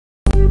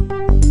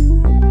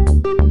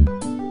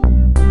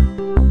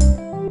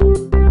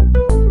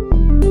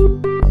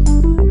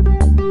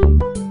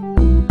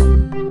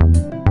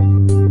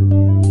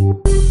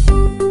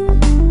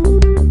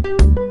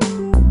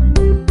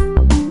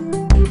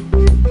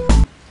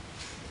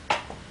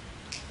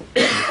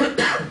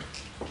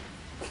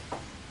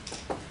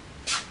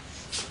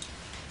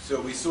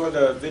saw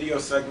the video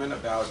segment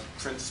about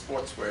Prince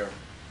Sportswear,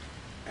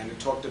 and it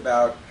talked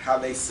about how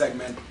they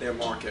segment their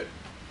market.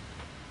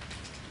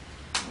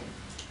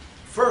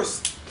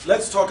 First,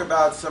 let's talk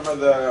about some of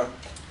the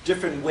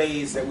different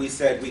ways that we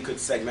said we could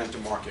segment a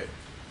market.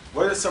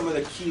 What are some of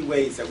the key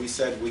ways that we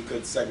said we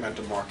could segment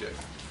a market?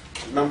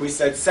 Remember, we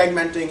said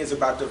segmenting is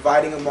about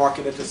dividing a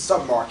market into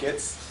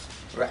sub-markets,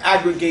 or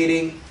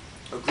aggregating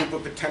a group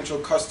of potential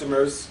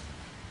customers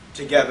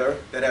together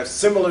that have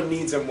similar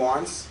needs and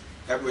wants,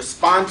 that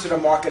respond to the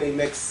marketing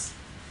mix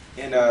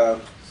in a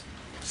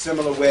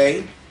similar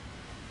way,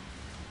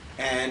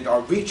 and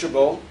are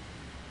reachable.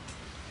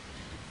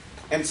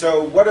 And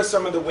so what are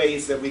some of the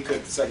ways that we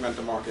could segment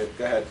the market?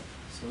 Go ahead.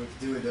 So we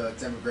could do it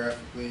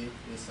demographically,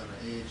 based on our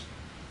age,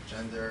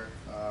 gender,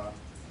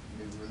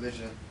 maybe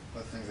religion,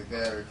 other things like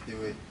that. Or we could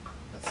do it,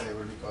 let's say,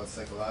 what do we call it,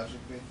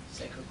 psychologically?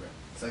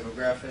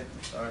 Psychographic,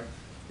 sorry.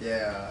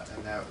 Yeah,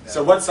 and that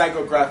so what's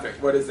psychographic?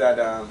 What is that?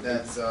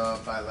 That's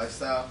by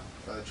lifestyle,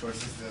 by the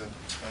choices that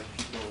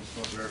people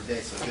go through every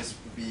day. So this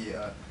would be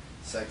a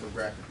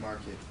psychographic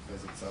market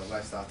because it's a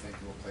lifestyle thing.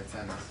 People play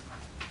tennis.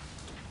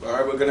 All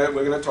right,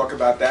 we're gonna talk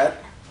about that.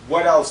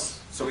 What else?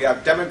 So we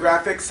have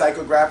demographic,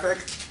 psychographic,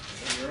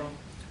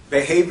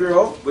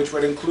 behavioral, which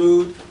would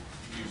include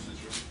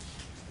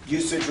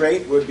usage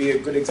rate would be a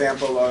good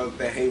example of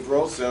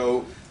behavioral.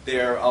 So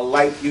they're a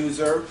light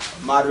user,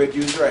 a moderate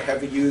user, a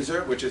heavy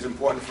user, which is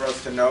important for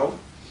us to know.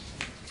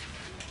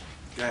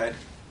 Go ahead.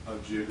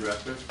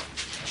 Geographic.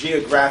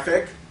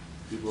 Geographic.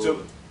 People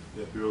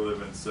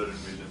live in certain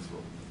regions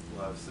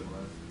will have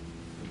similar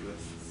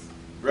interests.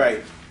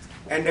 Right.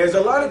 And there's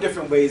a lot of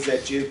different ways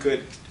that you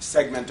could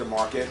segment a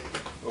market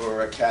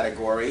or a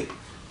category.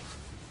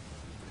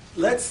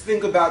 Let's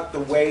think about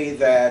the way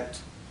that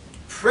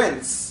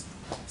Prince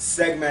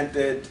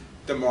segmented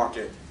the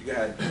market. Go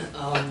ahead.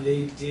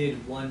 They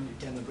did one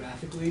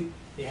demographically.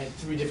 They had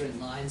 3 different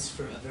lines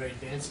for a very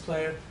advanced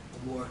player,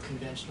 a more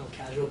conventional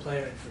casual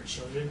player, and for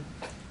children.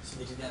 So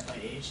they did that by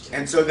age.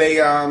 And so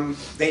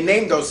they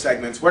named those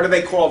segments. What do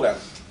they call them?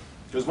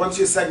 Because once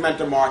you segment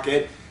the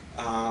market,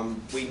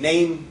 we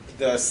name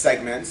the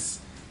segments.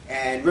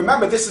 And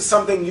remember, this is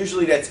something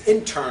usually that's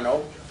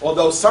internal,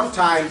 although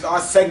sometimes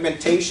our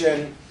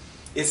segmentation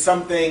is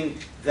something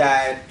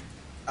that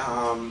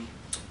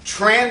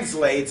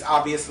translates,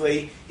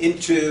 obviously,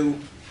 into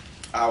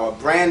our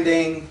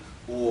branding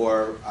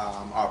or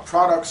our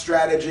product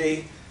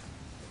strategy.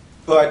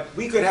 But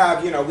we could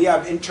have, we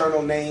have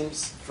internal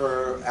names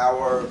for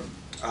our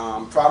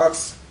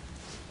products.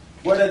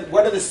 What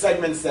are the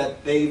segments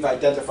that they've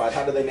identified?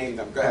 How do they name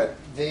them? Go ahead.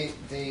 They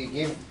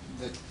gave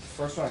the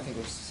first one, I think,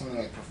 was something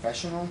like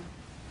professional,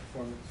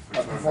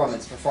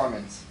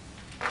 performance.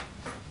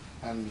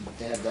 And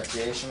they had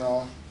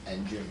recreational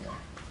and junior.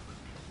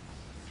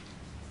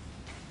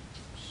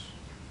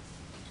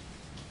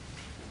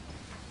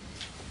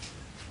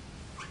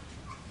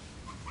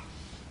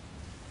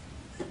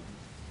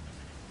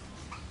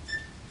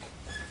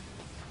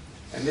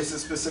 And this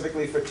is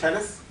specifically for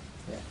tennis?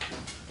 Yeah.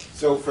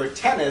 So for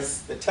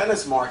tennis, the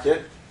tennis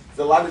market, there's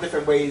a lot of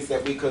different ways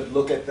that we could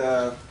look at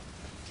the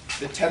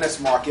tennis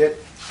market.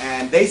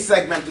 And they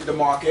segmented the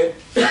market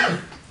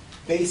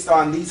based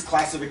on these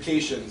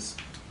classifications.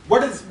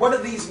 What do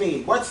these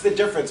mean? What's the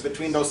difference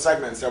between those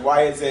segments and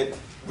why is it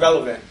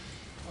relevant?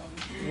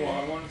 Well,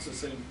 I wanted to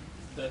say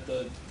that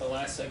the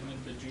last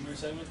segment, the junior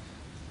segment,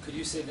 could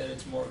you say that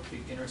it's more a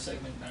beginner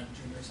segment, not a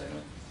junior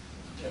segment?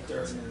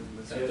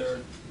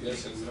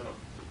 Yes and no.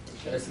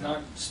 That it's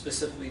not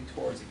specifically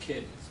towards a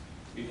kid.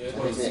 It's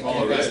a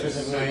smaller racket.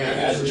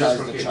 As a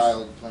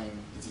child playing.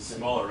 It's a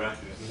smaller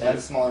racket. They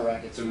have smaller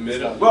rackets. The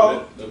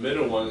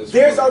middle one is.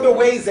 There's other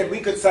ways that we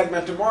could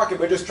segment the market.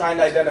 We're just trying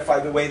to identify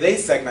the way they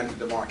segmented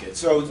the market.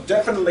 So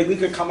definitely we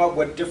could come up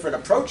with different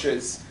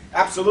approaches,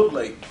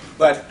 absolutely.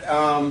 But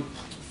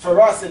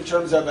for us, in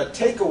terms of a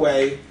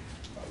takeaway,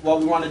 what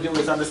we want to do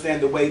is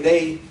understand the way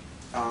they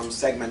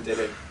segmented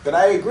it. But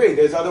I agree,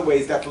 there's other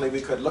ways definitely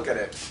we could look at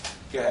it.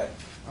 Go ahead.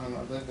 I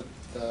believe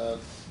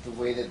the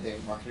way that they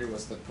marketed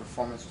was the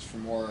performance was for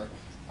more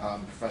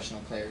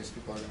professional players.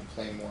 People are going to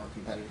play more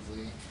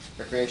competitively.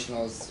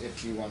 Recreationals,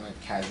 if you want to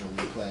casually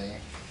play.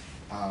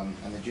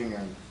 And the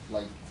junior,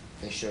 like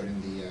they showed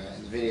in the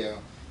video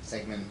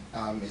segment,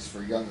 is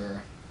for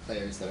younger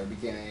players that are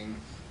beginning,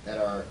 that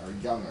are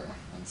younger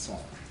and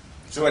smaller.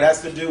 So it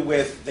has to do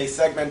with, they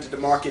segmented the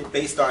market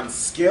based on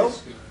skill?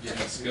 Yeah,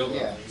 skill.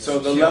 Yeah. So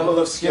the level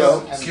of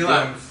skill. Skill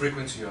and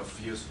frequency of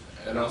use.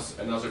 And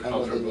also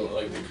comfortable,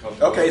 like the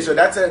comfortable. Okay, so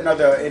that's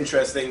another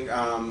interesting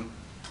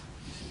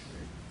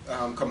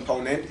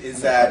component,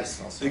 is that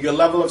your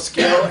level of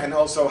skill and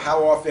also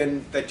how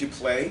often that you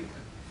play.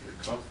 Your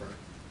comfort.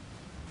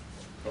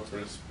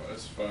 Comfort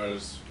as far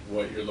as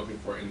what you're looking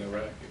for in the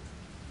racket.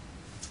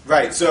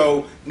 Right,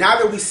 so now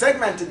that we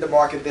segmented the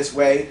market this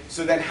way,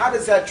 so then how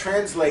does that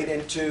translate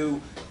into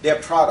their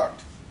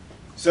product?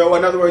 So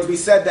in other words, we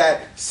said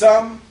that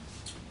some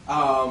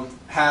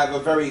have a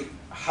very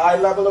high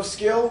level of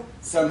skill,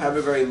 some have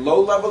a very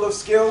low level of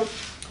skill.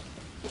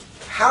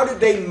 How did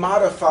they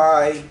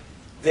modify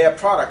their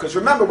product. Because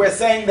remember, we're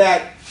saying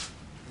that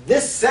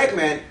this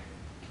segment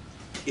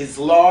is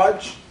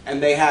large,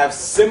 and they have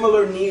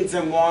similar needs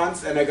and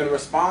wants, and they're going to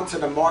respond to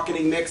the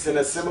marketing mix in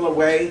a similar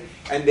way,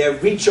 and they're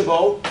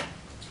reachable.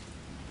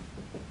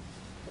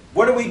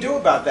 What do we do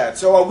about that?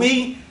 So are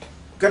we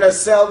going to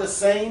sell the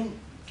same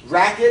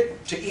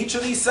racket to each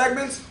of these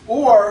segments?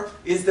 Or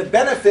is the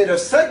benefit of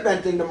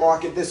segmenting the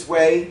market this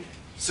way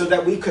so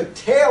that we could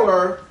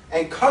tailor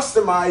and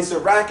customize the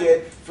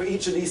racket for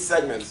each of these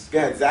segments? Go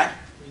ahead, Zach. I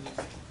mean,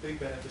 big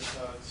benefits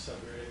to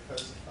separate it,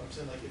 because I'm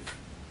saying, like, if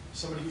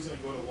somebody who's going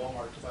to go to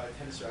Walmart to buy a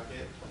tennis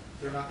racket,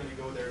 they're not going to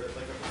go there.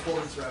 Like a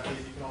performance racket,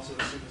 you can also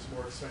assume is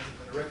more expensive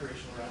than a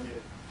recreational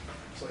racket.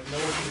 So like no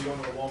one's going to be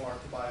going to a Walmart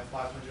to buy a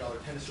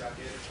 $500 tennis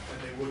racket than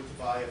they would to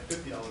buy a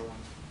 $50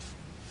 one.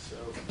 So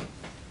it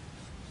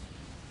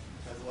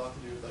has a lot to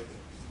do with like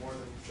more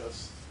than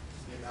just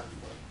the amount you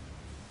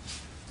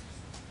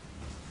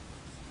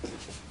play.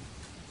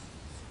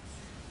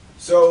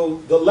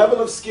 So the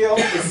level of skill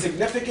is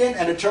significant,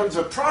 and in terms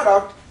of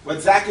product,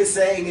 what Zach is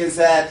saying is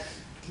that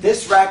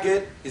this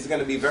racket is going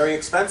to be very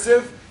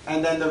expensive,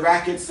 and then the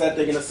rackets that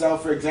they're going to sell,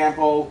 for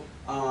example,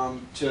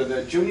 to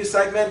the junior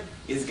segment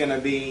is going to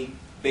be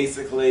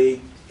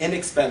basically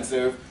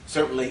inexpensive,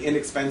 certainly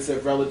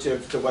inexpensive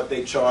relative to what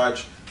they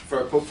charge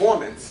for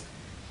performance.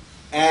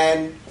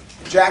 And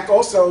Jack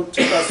also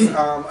took us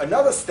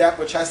another step,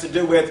 which has to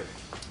do with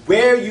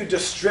where you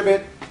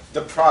distribute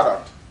the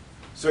product.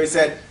 So he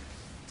said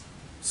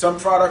some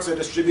products are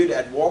distributed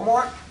at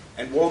Walmart,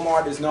 and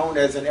Walmart is known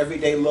as an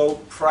everyday low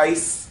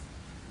price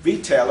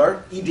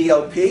retailer,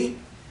 EDLP.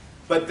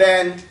 But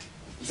then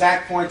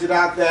Zach pointed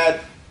out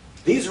that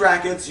these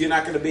rackets you're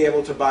not going to be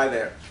able to buy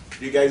there.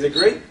 Do you guys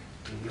agree?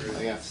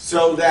 Mm-hmm. Yes.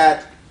 So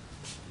that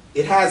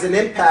it has an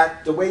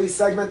impact, the way we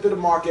segment through the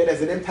market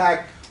has an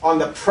impact on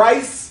the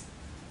price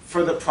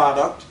for the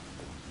product,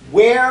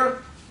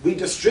 where we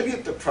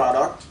distribute the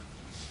product.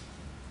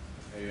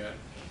 Yeah.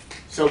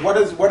 So what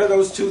are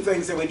those two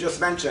things that we just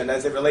mentioned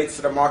as it relates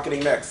to the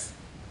marketing mix?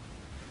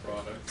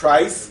 Product.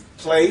 Price,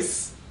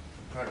 place,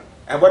 Product.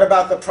 and what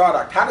about the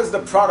product? How does the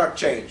product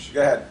change?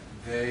 Go ahead.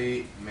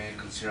 They made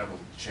considerable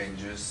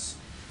changes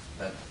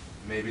that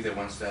maybe the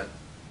ones that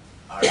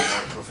are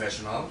more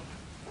professional,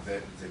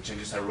 the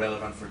changes are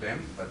relevant for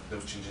them, but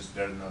those changes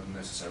they're not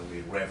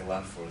necessarily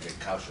relevant for the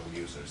casual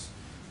users.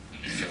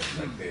 So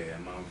like the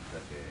amount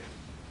that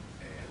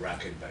the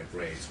racket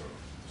vibrates or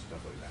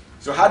stuff like that.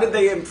 So how did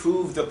they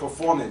improve the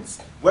performance?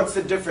 What's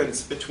the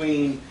difference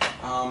between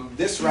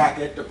this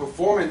racket, the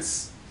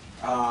performance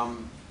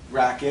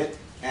racket,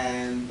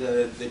 and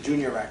the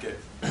junior racket?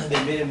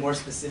 They made it more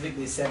specific.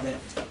 They said that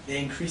they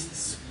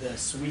increased the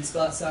sweet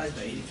spot size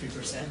by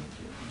 83%,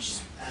 which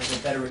has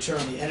a better return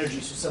on the energy.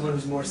 So someone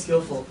who's more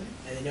skillful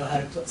and they know how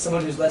to play,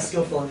 someone who's less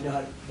skillful and they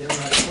don't know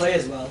how to play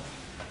as well,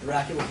 the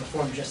racket will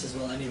perform just as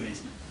well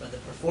anyways. But the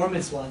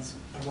performance ones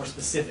are more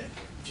specific.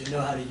 You know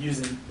how to use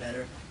them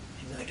better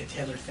in like a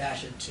tailored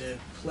fashion to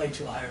play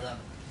to a higher level.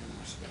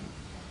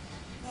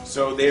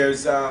 So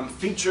there's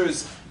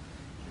features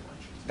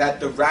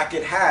that the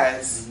racket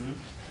has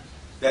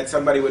that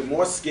somebody with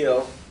more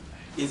skill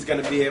is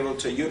going to be able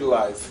to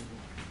utilize.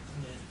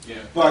 Yeah.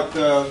 But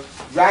the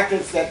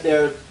rackets that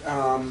they're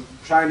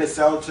trying to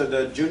sell to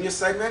the junior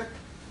segment,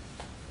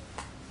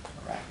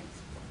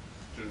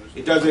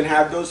 it doesn't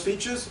have those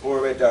features,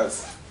 or it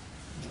does?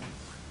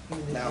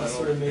 They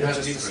sort of made it it, has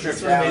just, to be they stripped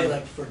sort of made it down.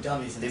 like for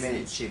dummies. in They a made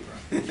it sense.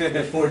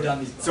 cheaper. For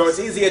dummies. So it's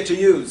easier to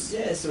use.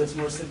 Yeah, so it's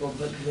more simple,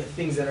 but the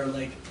things that are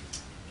like,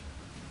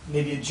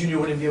 maybe a junior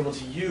wouldn't be able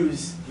to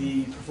use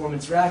the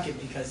performance racket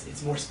because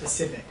it's more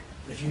specific.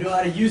 But if you know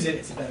how to use it,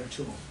 it's a better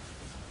tool.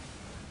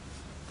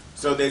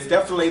 So they've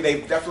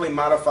definitely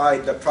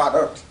modified the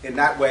product in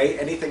that way.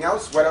 Anything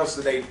else? What else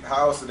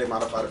how else did they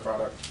modify the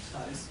product?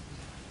 Size.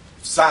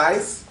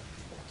 Size.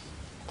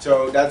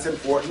 So that's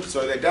important.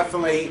 So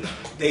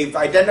they've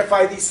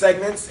identified these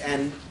segments,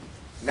 and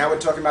now we're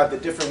talking about the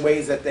different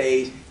ways that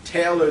they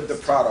tailored the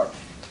product.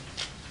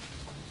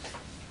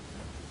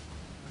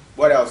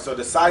 What else? So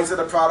the size of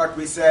the product,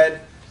 we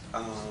said.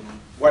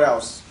 What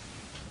else?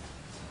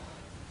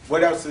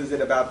 What else is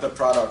it about the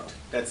product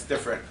that's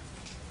different?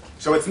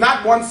 So it's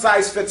not one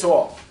size fits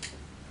all.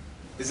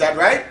 Is that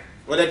right?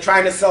 Or they're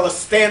trying to sell a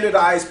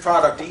standardized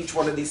product to each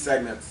one of these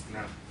segments?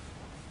 No.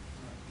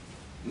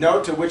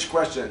 No, to which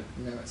question?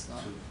 No, it's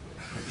not.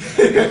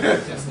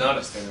 It's not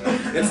a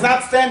standard. It's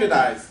not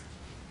standardized.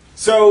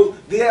 So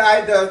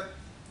the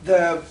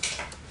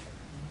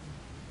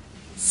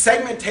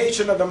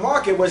segmentation of the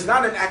market was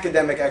not an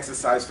academic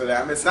exercise for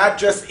them. It's not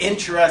just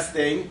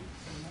interesting.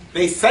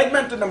 They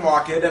segmented the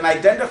market and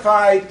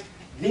identified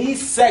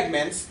these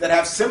segments that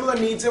have similar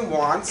needs and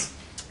wants,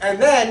 and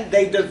then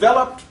they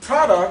developed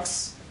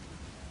products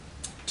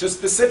to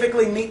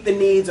specifically meet the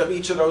needs of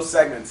each of those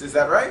segments. Is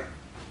that right?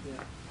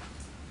 Yeah.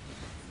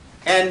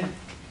 And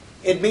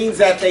it means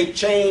that they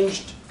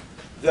changed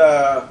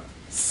the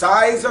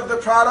size of the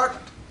product,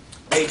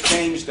 they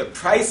changed the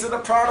price of the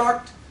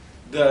product,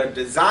 the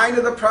design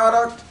of the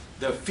product,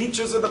 the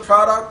features of the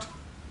product.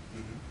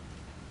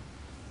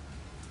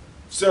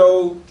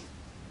 So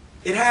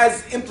it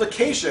has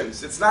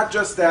implications. It's not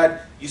just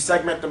that you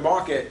segment the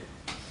market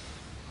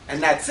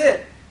and that's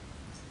it.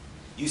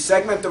 You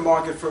segment the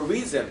market for a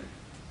reason,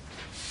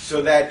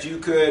 so that you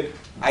could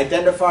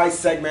identify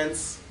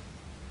segments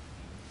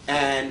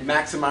and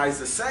maximize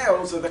the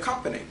sales of the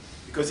company.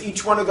 Because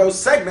each one of those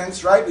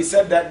segments, right, we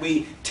said that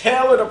we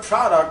tailored a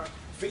product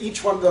for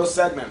each one of those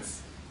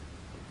segments.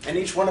 And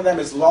each one of them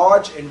is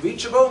large and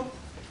reachable.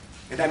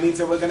 And that means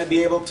that we're going to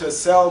be able to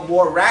sell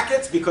more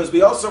rackets, because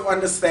we also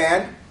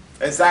understand,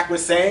 as Zach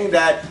was saying,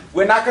 that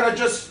we're not going to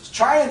just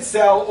try and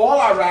sell all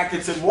our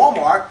rackets in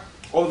Walmart,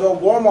 although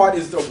Walmart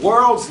is the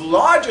world's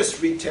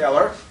largest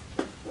retailer.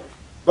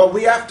 But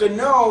we have to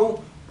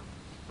know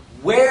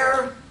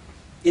where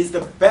is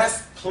the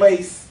best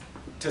place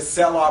to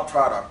sell our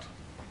product.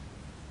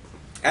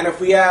 And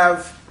if we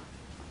have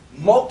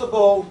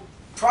multiple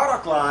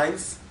product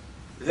lines,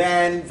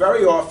 then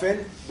very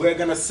often we're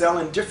going to sell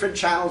in different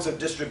channels of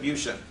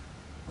distribution.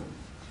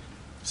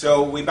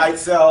 So we might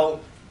sell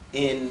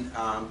in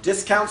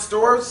discount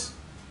stores.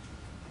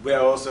 We're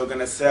also going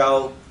to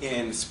sell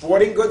in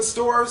sporting goods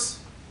stores.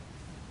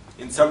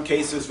 In some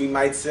cases, we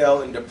might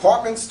sell in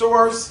department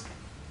stores.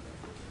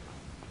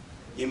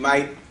 You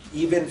might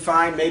even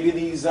find maybe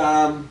these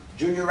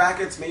junior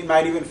rackets, you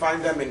might even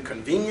find them in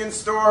convenience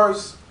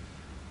stores.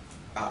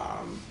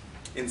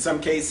 In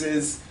some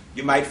cases,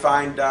 you might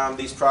find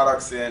these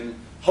products in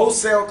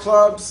wholesale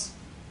clubs.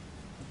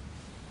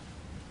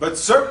 But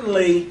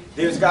certainly,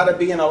 there's got to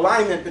be an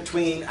alignment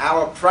between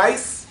our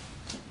price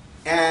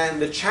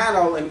and the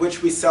channel in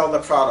which we sell the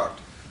product.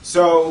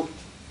 So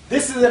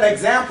this is an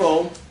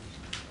example,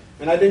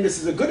 and I think this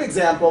is a good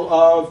example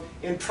of,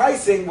 in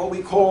pricing, what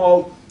we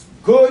call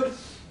good,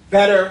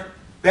 better,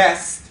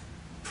 best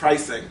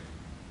pricing.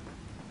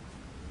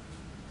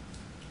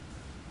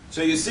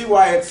 So you see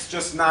why it's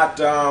just not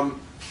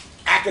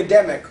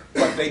academic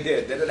what they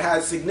did, that it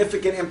has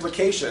significant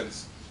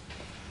implications.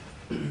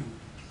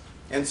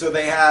 And so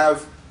they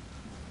have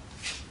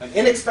an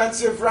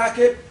inexpensive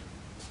racket,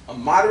 a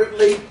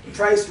moderately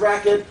priced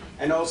racket,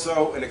 and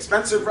also an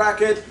expensive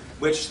racket,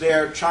 which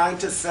they're trying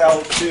to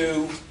sell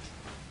to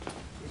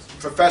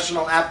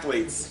professional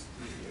athletes.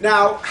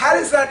 Now, how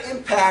does that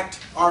impact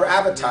our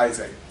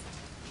advertising?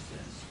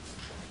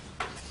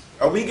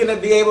 Are we going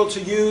to be able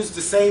to use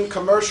the same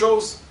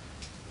commercials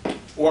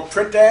or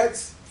print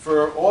ads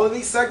for all of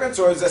these segments,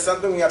 or is there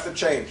something we have to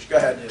change? Go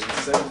ahead. Yeah, the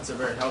segments are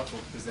very helpful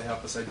because they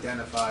help us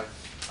identify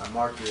our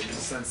market in the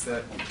sense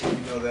that we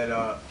know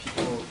that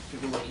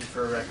people looking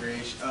for a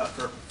recreation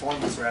for a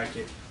performance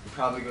racket would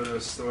probably go to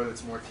a store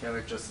that's more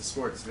tailored just to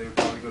sports. They would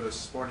probably go to a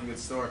sporting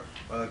goods store,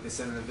 or like they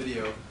said in the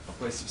video, a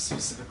place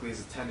specifically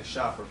is a tennis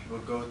shop where people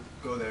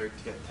go there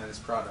to get tennis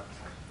product.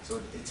 So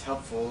it's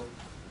helpful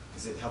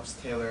because it helps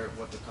tailor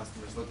what the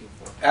customer is looking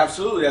for.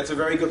 Absolutely, that's a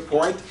very good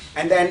point.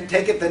 And then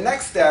take it the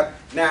next step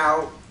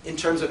now in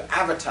terms of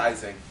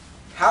advertising.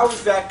 How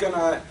is that going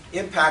to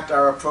impact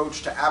our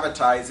approach to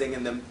advertising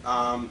and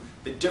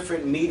the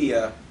different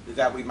media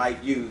that we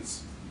might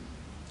use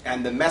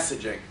and the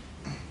messaging?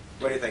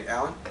 What do you think,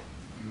 Alan?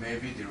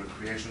 Maybe the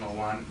recreational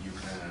one, you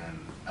can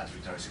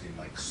advertise it in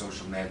like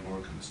social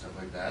network and stuff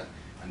like that.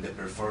 And the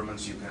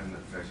performance, you can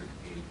advertise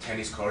it in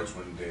tennis courts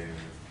when the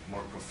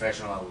more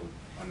professional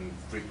and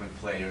frequent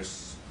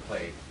players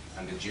play,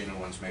 and the junior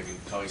ones maybe in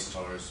toy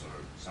stores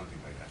or something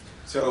like that.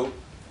 So,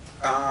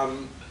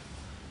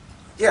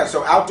 yeah,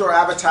 so outdoor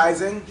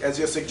advertising, as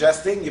you're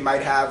suggesting, you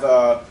might have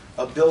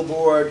a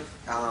billboard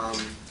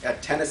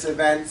at tennis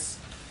events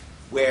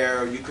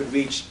where you could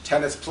reach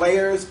tennis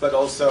players, but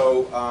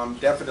also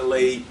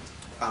definitely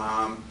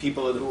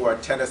people who are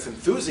tennis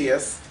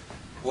enthusiasts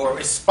or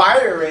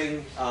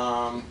aspiring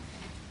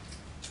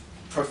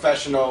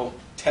professional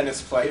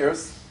tennis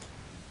players.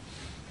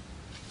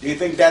 Do you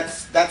think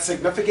that's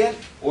significant,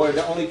 or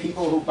the only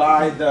people who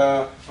buy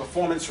the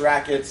performance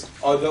rackets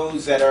are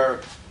those that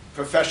are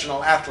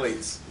professional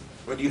athletes?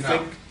 What do you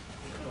think?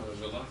 Oh,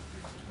 there's a lot.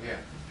 Yeah.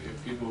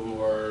 People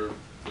who are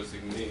just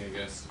like me, I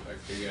guess, I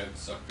could get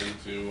sucked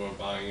into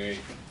buying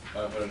a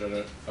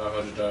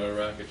 $100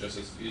 racket just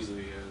as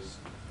easily as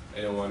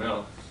anyone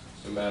else.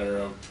 It's a matter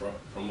of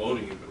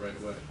promoting it the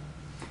right way.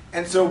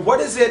 And so, what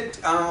is it?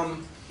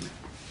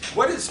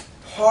 What is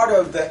part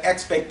of the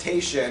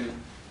expectation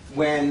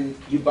when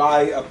you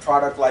buy a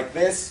product like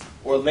this,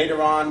 or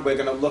later on we're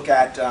going to look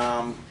at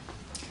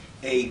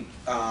a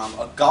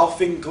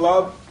golfing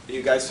glove? Are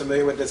you guys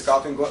familiar with this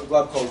golfing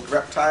glove called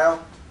Greptile?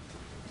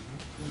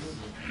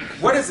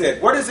 What is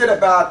it? What is it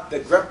about the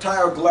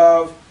Greptile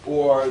glove,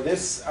 or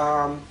this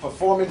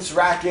performance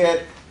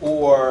racket,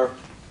 or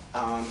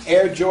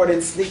Air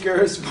Jordan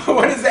sneakers?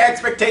 What is the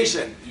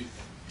expectation?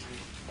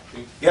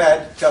 Go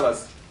ahead, tell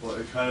us. Well,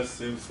 it kind of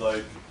seems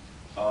like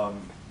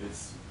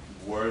it's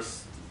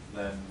worse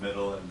than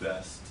middle and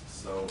best.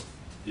 So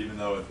even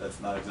though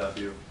that's not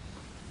exactly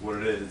what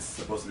it is, it's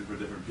supposed to be for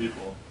different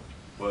people.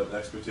 But the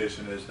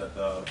expectation is that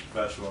the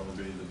professional one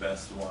will be the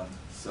best one.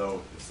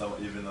 So if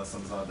even though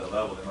someone's not at that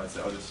level, they might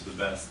say, "Oh, this is the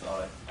best.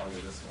 I'll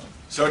get this one."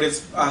 So it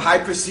is a high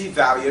perceived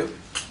value.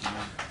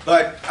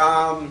 But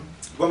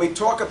when we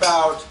talk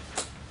about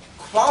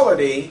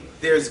quality,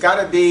 there's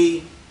got to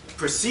be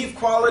perceived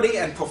quality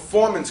and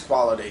performance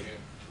quality.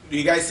 Do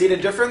you guys see the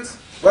difference?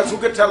 Who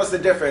could tell us the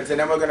difference, and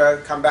then we're going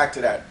to come back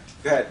to that.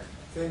 Go ahead.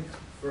 I think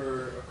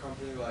for a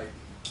company like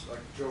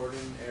Jordan,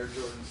 Air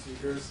Jordan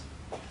sneakers,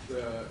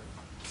 the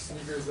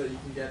sneakers that you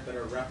can get that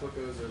are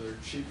replicas or they're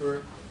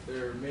cheaper,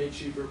 they're made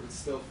cheaper but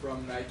still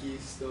from Nike,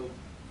 still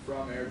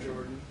from Air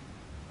Jordan.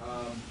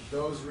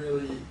 Those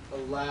really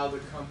allow the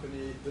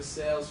company, the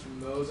sales from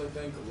those I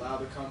think allow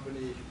the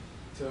company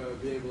to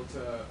be able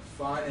to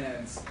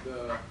finance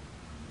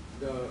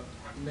the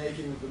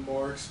making of the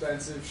more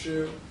expensive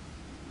shoe,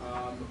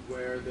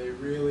 where they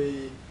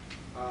really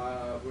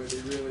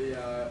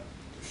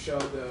show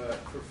the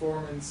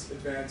performance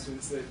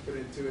advancements they've put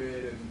into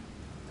it,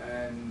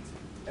 and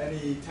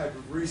any type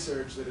of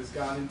research that has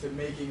gone into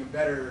making a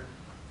better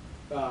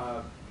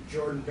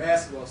Jordan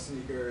basketball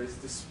sneaker is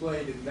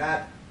displayed in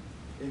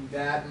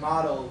that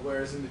model,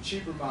 whereas in the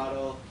cheaper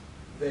model,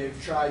 they've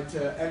tried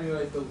to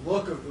emulate the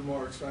look of the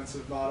more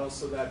expensive model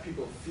so that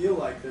people feel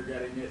like they're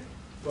getting it,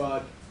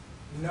 but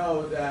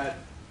know that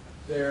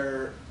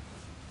they're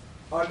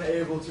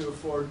unable to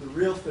afford the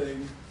real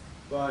thing,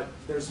 but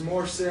there's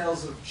more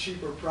sales of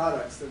cheaper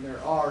products than there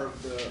are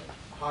of the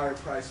higher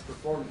priced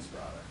performance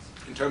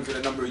products. In terms of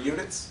the number of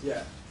units?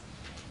 Yeah.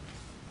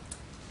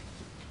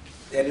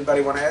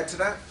 Anybody want to add to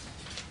that?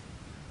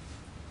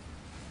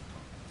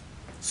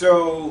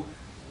 So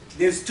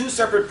there's two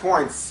separate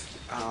points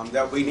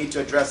that we need to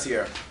address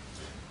here.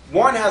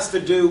 One has to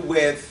do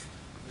with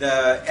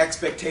the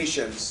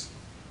expectations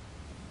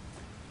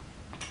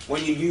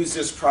when you use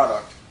this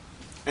product,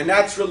 and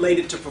that's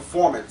related to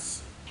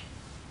performance.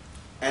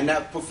 And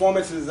that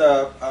performance is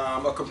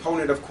a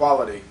component of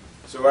quality.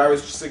 So what I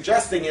was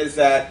suggesting is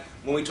that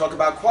when we talk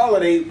about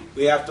quality,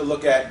 we have to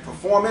look at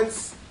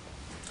performance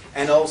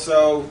and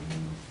also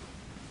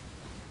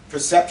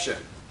perception.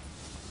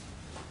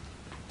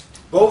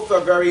 Both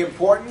are very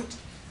important,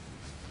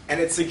 and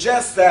it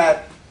suggests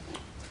that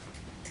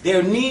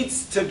there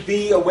needs to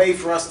be a way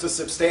for us to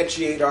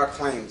substantiate our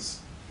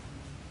claims.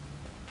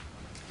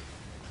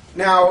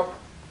 Now,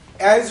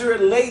 as it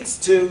relates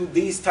to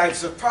these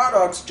types of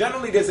products,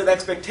 generally there's an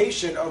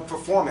expectation of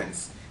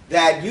performance,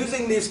 that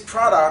using these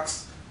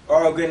products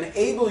are going to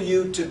enable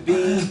you to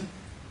be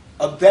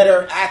a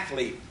better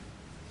athlete,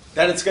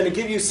 that it's going to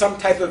give you some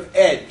type of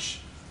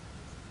edge.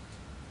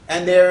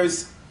 And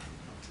there's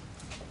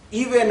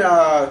even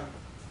a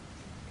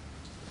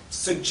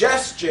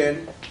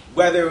suggestion,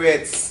 whether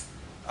it's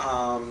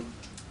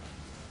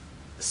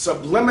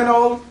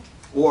subliminal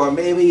or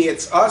maybe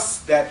it's us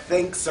that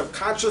think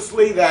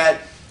subconsciously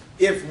that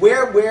if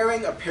we're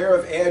wearing a pair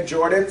of Air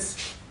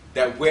Jordans,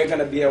 that we're going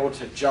to be able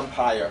to jump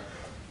higher.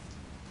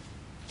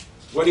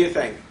 What do you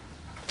think?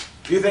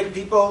 Do you think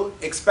people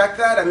expect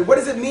that? I mean, what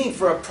does it mean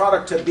for a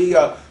product to be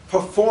a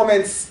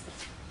performance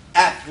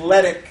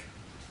athletic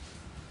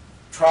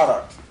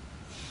product?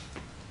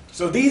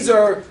 So these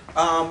are,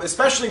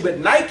 especially with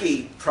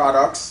Nike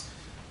products,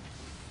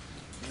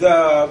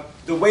 the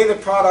way the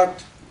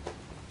product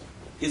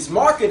is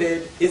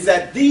marketed is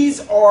that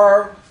these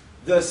are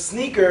the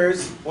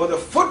sneakers or the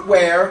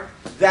footwear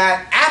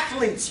that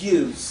athletes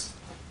use.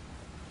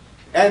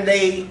 And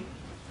they,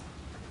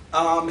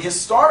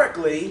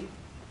 historically,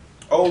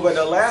 over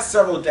the last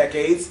several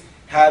decades,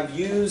 have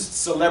used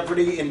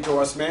celebrity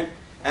endorsement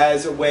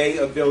as a way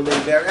of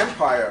building their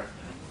empire.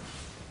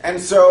 And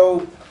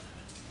so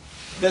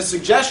the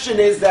suggestion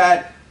is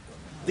that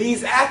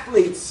these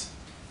athletes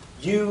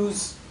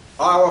use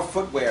our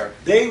footwear.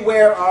 They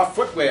wear our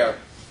footwear.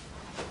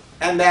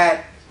 And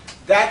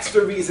that's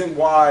the reason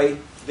why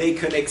they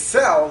can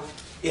excel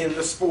in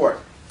the sport.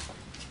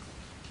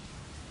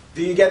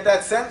 Do you get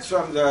that sense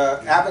from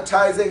the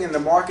advertising and the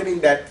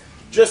marketing that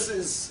just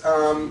as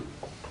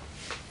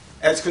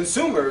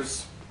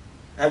consumers,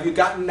 have you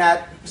gotten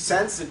that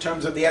sense in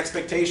terms of the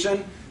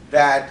expectation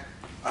that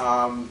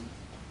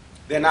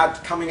they're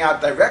not coming out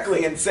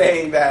directly and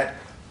saying that,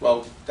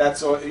 well,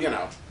 that's all,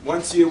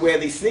 once you wear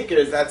these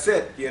sneakers, that's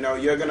it. You're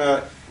going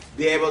to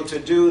be able to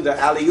do the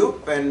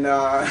alley-oop and,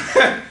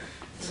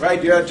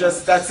 right,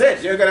 that's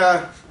it. You're going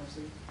to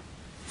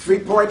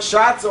 3-point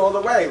shots all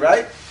the way,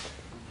 right?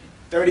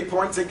 30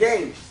 points a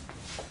game.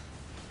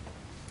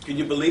 Can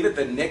you believe it?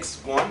 The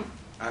Knicks won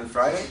on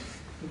Friday?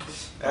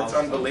 That's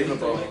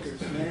unbelievable.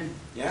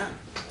 Yeah,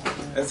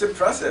 that's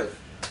impressive.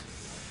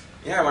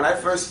 Yeah, when I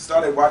first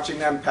started watching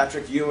them,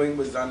 Patrick Ewing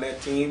was on their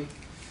team.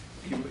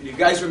 You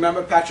guys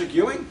remember Patrick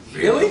Ewing?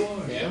 Really?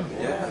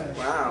 Yeah.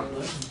 Wow.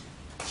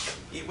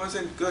 He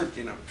wasn't good,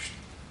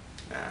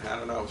 I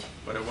don't know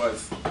what it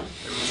was.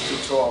 It was too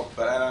tall,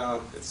 but I don't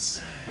know.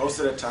 It's most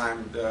of the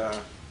time the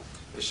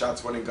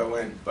shots wouldn't go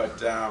in. But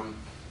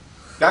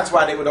that's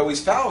why they would always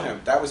foul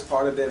him. That was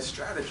part of their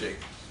strategy.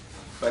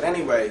 But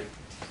anyway,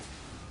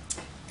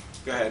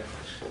 go ahead.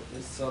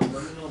 Is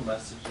subliminal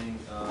messaging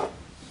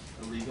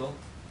illegal,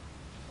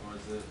 or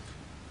is it?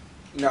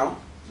 No.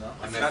 No.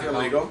 It's not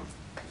illegal.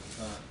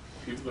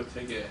 People would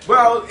take it.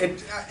 Well,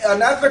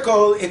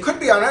 unethical. It could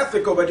be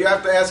unethical, but you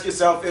have to ask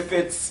yourself if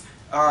it's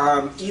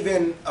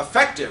even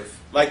effective.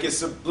 Like, is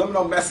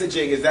subliminal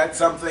messaging, is that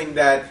something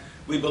that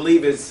we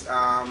believe is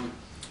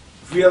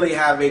really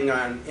having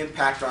an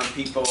impact on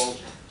people?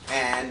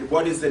 And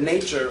what is the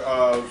nature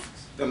of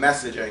the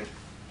messaging?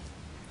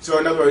 So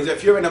in other words,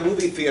 if you're in a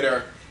movie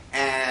theater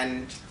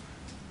and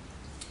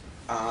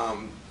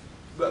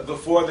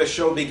before the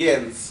show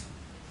begins,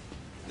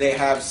 they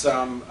have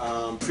some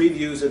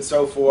previews and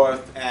so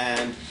forth,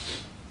 and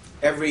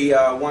every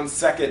 1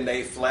 second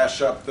they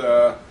flash up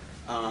the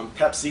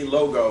Pepsi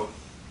logo.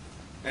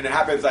 And it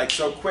happens like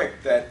so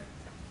quick that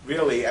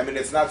really, I mean,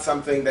 it's not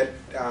something that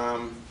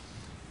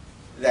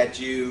that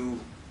you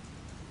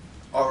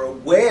are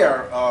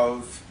aware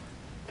of,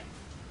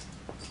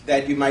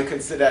 that you might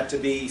consider to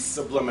be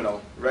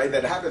subliminal, right?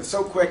 That happens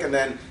so quick, and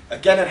then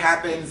again it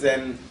happens,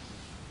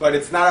 but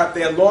it's not up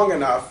there long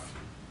enough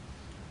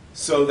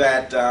so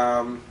that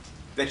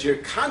that you're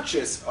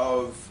conscious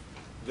of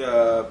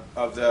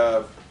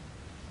the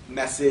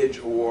message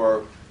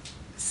or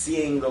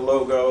seeing the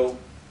logo.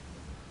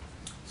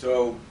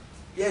 So,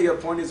 yeah, your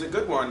point is a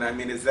good one. I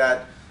mean, is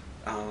that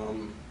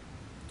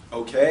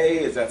okay?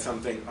 Is that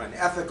something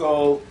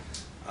unethical?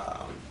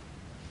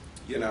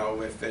 You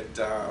know, if it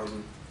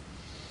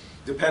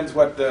depends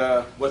what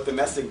the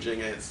messaging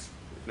is.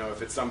 You know,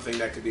 if it's something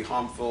that could be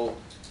harmful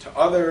to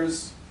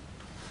others.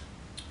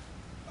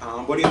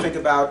 What do you think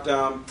about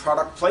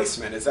product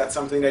placement? Is that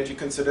something that you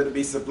consider to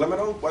be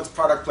subliminal? What's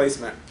product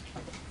placement?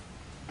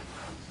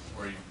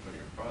 Where you put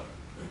your product,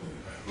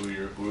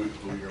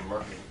 who you're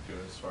marketing to,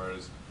 as far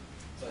as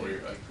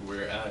where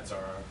your ads are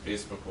on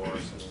Facebook or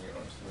something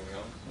else.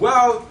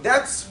 Well,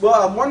 that's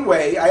one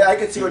way. I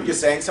can see what you're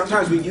saying.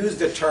 Sometimes we use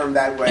the term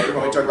that way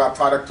when we talk about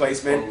product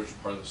placement. Or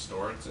which part of the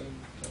store it's in.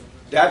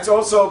 That's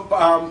also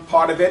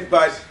part of it,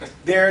 but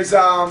there's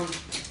a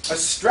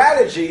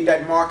strategy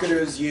that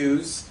marketers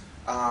use.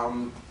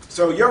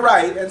 So you're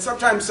right, and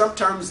sometimes some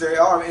terms they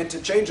are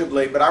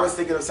interchangeably, but I was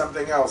thinking of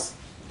something else.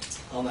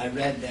 I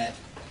read that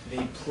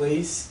they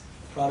place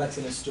products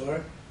in a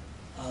store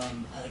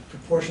like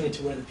proportionally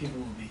to where the people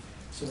will be.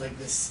 So like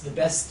the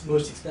best,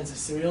 most expensive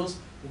cereals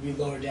will be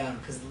lower down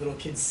because the little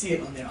kids see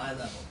it on their eye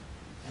level,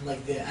 and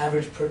like the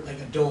average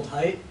adult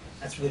height,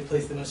 that's where they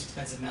place the most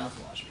expensive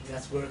mouthwash because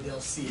that's where they'll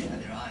see it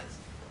in their eyes.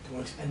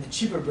 And the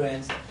cheaper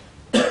brands,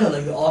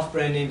 like the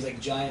off-brand names like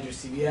Giant or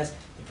CVS,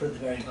 they put it at the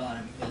very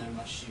bottom because they're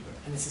much cheaper,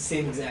 and it's the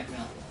same exact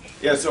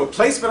mouthwash. Yeah, so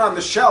placement on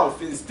the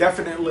shelf is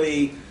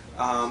definitely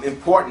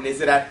important.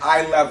 Is it at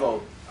eye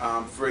level,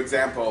 for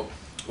example,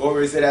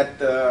 or is it at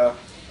the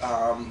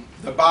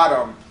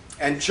bottom?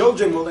 And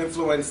children will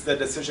influence the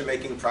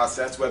decision-making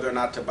process, whether or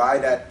not to buy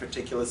that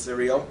particular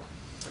cereal.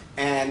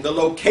 And the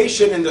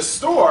location in the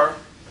store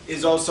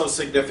is also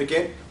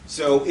significant.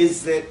 So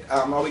is it,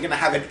 are we going to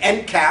have an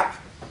end cap,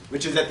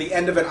 which is at the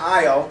end of an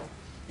aisle?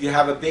 You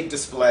have a big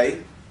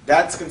display.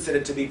 That's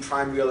considered to be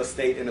prime real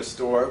estate in a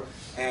store.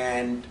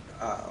 And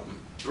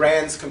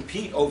brands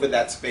compete over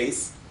that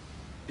space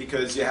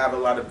because you have a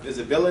lot of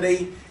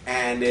visibility,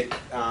 and it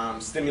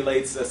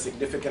stimulates a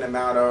significant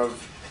amount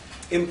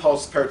of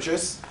impulse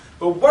purchase.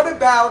 But what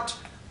about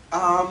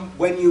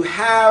when you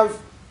have,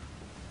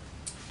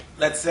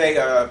 let's say,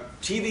 a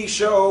TV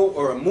show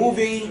or a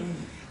movie,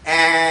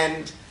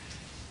 and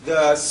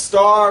the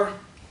star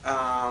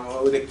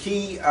or the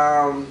key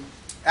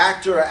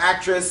actor or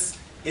actress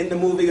in the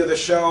movie or the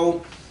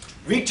show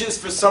reaches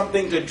for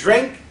something to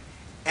drink,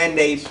 and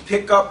they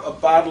pick up a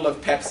bottle of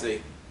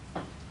Pepsi.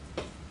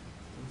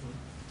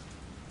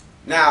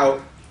 Now,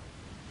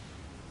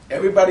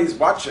 everybody's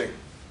watching,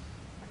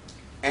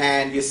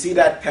 and you see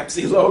that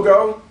Pepsi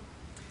logo.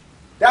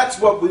 That's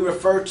what we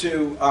refer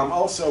to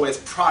also as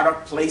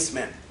product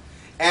placement.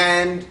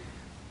 And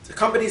the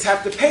companies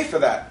have to pay for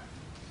that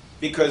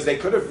because they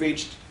could have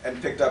reached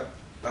and picked up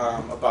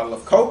a bottle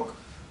of Coke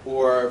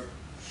or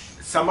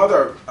some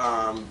other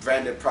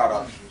branded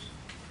product.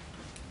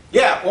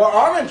 Yeah, or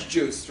orange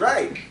juice,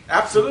 right?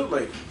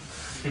 Absolutely.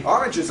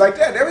 Orange juice, like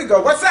that. There we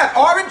go. What's that?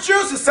 Orange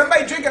juice? Is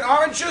somebody drinking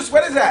orange juice?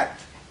 What is that?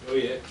 Oh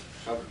yeah.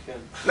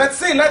 Let's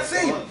see.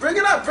 Bring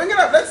it up.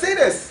 Let's see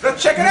this.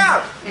 Let's check it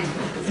out.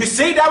 You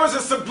see, that was a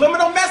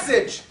subliminal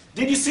message.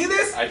 Did you see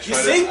this? You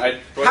see?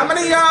 How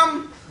many,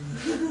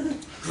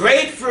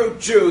 grapefruit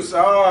juice.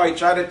 Oh, he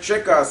tried to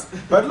trick us.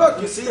 But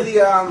look, you see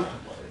the,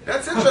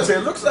 that's interesting.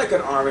 It looks like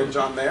an orange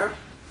on there.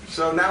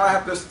 So now I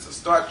have to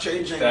start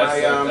changing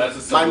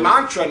my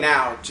mantra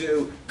now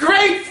to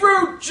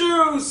grapefruit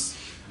juice.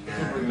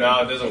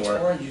 No, it doesn't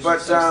work.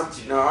 But,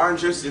 no,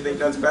 orange juice, do you think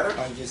that's better?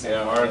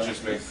 Yeah, orange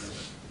juice makes.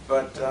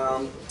 But,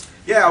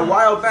 yeah, a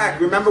while back,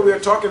 remember we were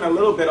talking a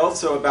little bit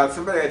also about,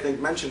 somebody I think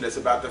mentioned this,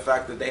 about the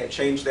fact that they had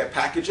changed their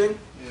packaging.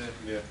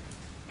 Yeah.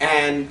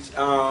 And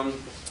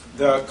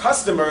the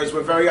customers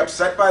were very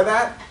upset by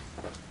that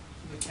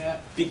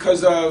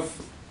because of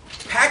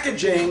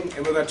packaging,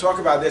 and we're going to talk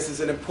about this,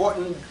 is an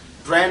important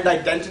brand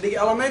identity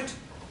element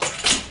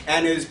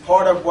and is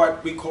part of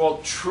what we call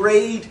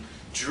trade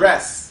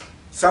dress,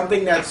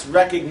 something that's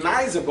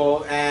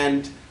recognizable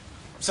and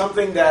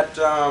something that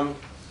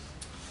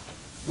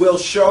will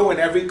show in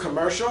every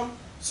commercial.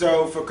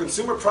 So for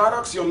consumer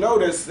products, you'll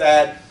notice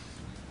that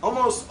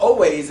almost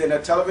always in a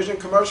television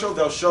commercial,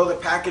 they'll show the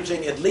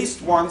packaging at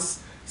least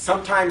once,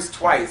 sometimes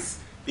twice,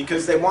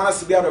 because they want us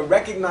to be able to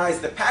recognize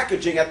the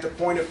packaging at the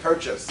point of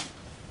purchase.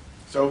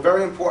 So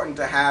very important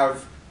to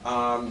have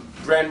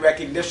brand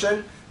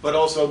recognition, but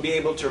also be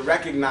able to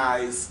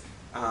recognize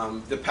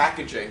the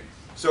packaging.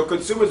 So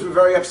consumers were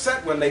very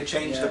upset when they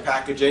changed the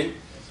packaging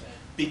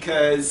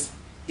because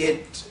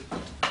it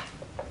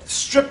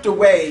stripped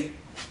away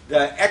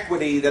the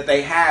equity that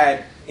they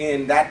had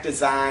in that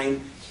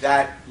design,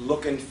 that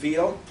look and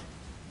feel.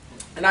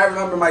 And I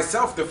remember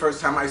myself the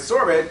first time I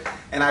saw it,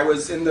 and I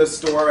was in the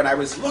store and I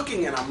was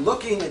looking and I'm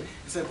looking and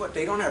I said, what,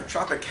 they don't have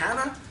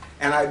Tropicana?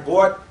 And I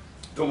bought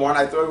the one,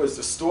 I thought it was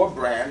the store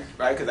brand,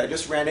 right? Because I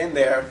just ran in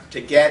there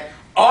to get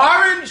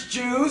orange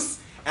juice,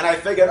 and I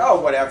figured,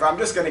 oh, whatever, I'm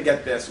just going to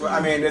get this. Well,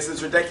 I mean, this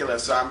is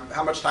ridiculous. So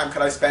how much time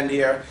could I spend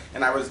here?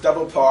 And I was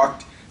double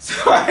parked,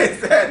 so I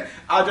said,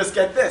 I'll just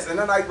get this. And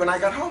then when I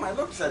got home, I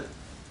looked and said,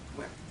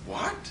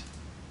 what?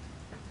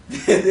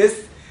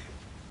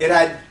 It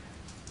had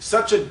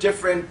such a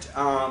different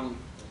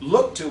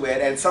look to it,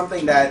 and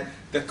something that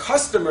the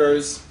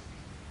customers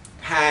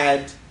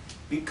had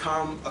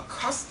become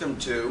accustomed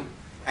to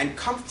and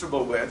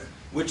comfortable with,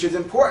 which is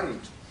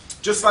important.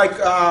 Just like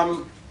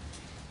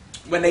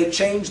when they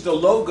changed the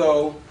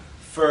logo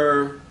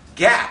for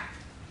Gap.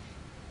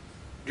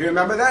 Do you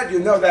remember that? You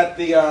know that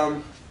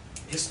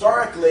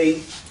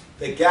historically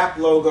the Gap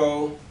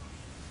logo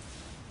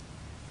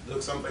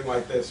looks something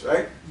like this,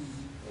 right?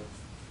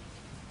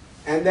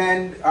 And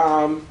then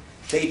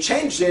they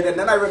changed it, and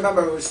then I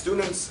remember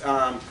students,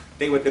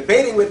 they were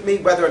debating with me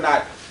whether or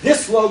not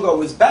this logo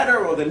was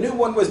better or the new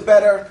one was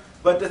better.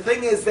 But the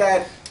thing is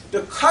that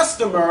the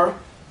customer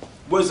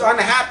was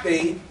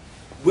unhappy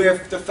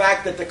with the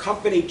fact that the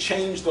company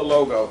changed the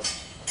logo,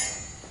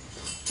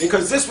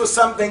 because this was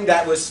something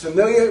that was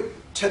familiar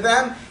to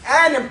them,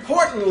 and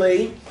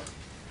importantly,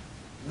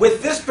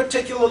 with this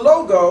particular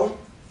logo,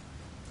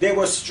 there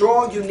were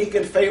strong, unique,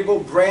 and favorable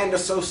brand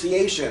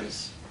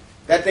associations,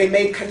 that they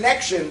made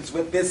connections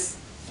with this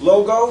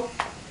logo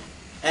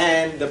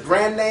and the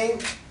brand name,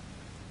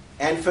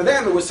 and for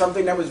them it was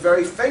something that was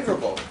very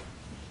favorable.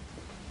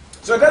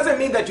 So it doesn't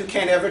mean that you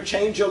can't ever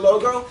change your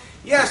logo.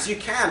 Yes, you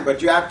can,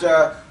 but you have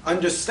to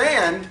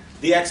understand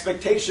the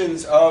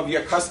expectations of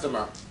your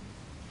customer.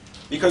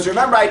 Because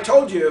remember, I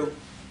told you,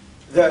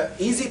 the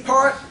easy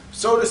part,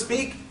 so to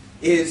speak,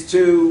 is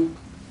to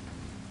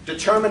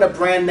determine a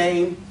brand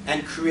name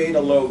and create a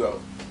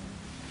logo.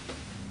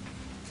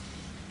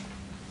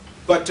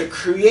 But to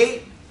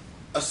create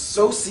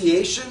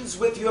associations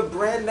with your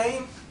brand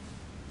name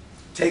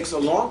takes a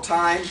long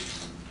time,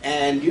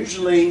 and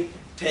usually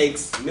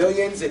takes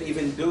millions and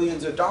even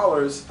billions of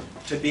dollars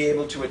to be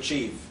able to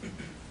achieve.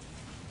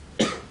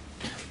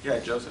 Yeah,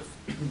 Joseph.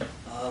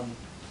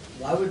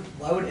 Why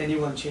would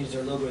anyone change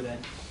their logo then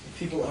if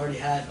people already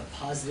had a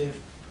positive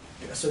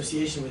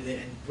association with it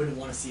and wouldn't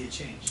want to see it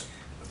change?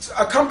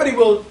 A company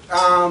will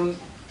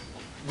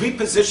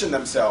reposition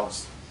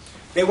themselves.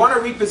 They want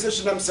to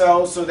reposition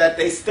themselves so that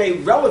they stay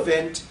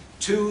relevant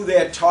to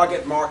their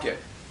target market.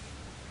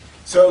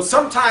 So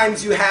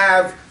sometimes you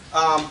have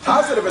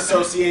positive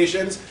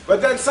associations,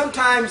 but then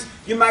sometimes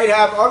you might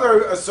have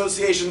other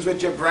associations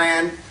with your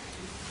brand,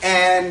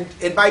 and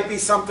it might be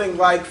something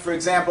like, for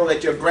example,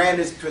 that your brand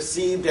is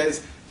perceived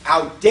as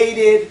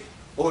outdated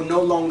or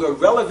no longer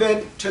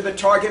relevant to the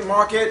target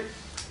market,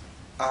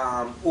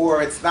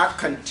 or it's not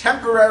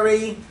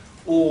contemporary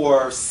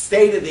or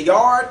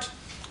state-of-the-art,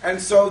 and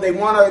so they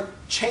want to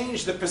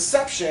change the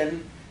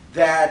perception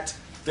that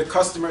the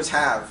customers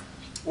have,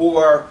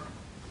 or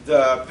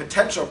the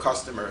potential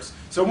customers.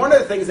 So one of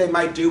the things they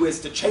might do is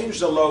to change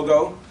the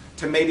logo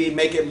to maybe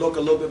make it look a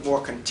little bit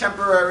more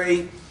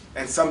contemporary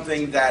and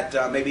something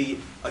that maybe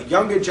a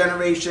younger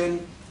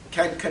generation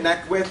can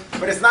connect with.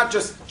 But it's not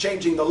just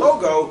changing the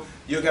logo,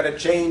 you're going to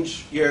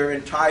change your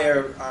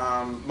entire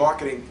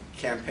marketing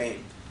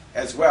campaign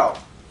as well.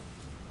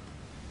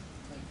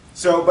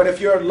 So, but if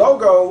your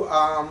logo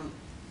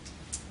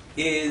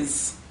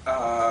is,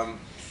 so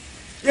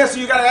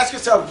you got to ask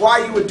yourself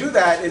why you would do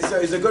that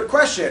is a good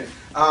question.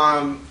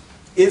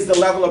 Is the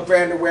level of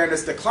brand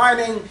awareness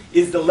declining?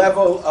 Is the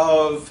level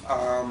of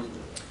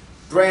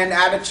brand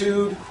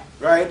attitude,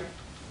 right,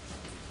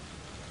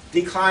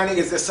 declining?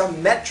 Is there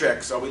some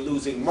metrics? Are we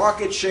losing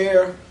market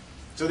share?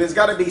 So there's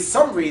got to be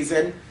some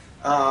reason.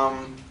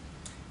 I'm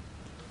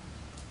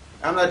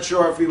not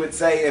sure if we would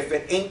say if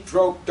it ain't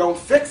broke, don't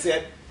fix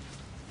it,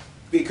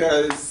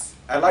 because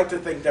I like to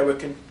think that we're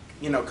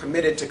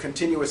committed to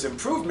continuous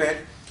improvement.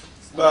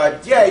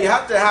 But yeah, you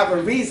have to have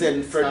a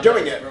reason for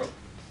doing it.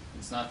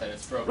 It's not that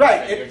it's broken.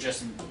 Right. You're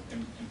just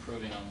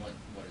improving on what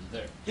is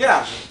there.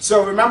 Yeah.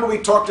 So remember we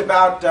talked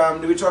about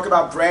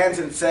brands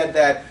and said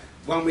that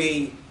when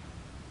we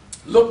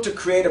look to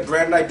create a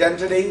brand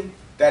identity,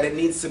 that it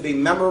needs to be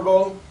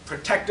memorable,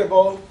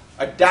 protectable,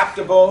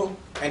 adaptable,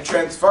 and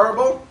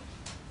transferable.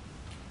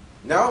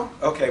 No?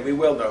 Okay, we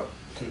will though.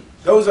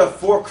 Those are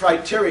 4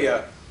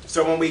 criteria.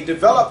 So when we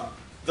develop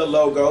the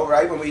logo,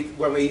 right?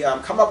 When we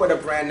come up with a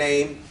brand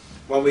name,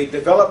 when we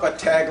develop a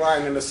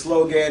tagline and a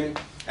slogan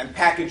and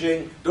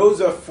packaging,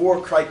 those are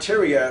 4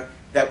 criteria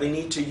that we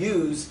need to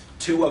use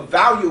to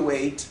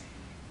evaluate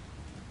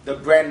the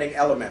branding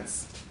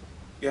elements.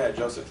 Yeah,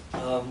 Joseph.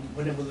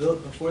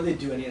 Before they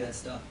do any of that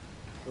stuff,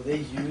 will they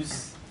do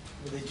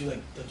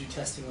they'll do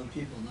testing on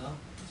people, no?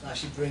 They'll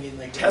actually bring in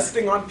like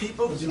Testing on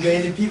people? They'll do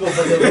random people,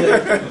 but they'll be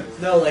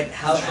like, no, like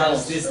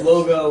how's this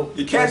logo?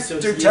 You can't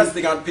do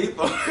testing on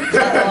people. Not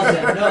on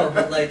them, no,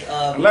 but like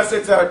unless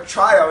it's a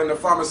trial in the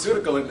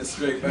pharmaceutical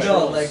industry. But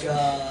no, like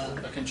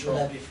a control.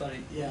 That'd be funny,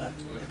 yeah.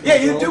 Yeah,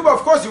 you do. Of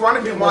course, you want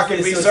to do market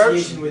What's the research.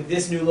 association with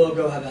this new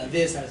logo? How about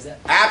this? How does that?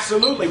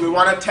 Absolutely, we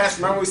want to test.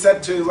 Remember, we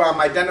said to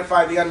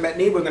identify the unmet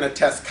need. We're going to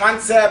test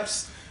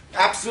concepts.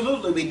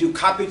 Absolutely, we do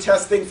copy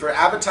testing for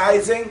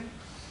advertising,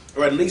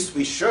 or at least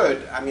we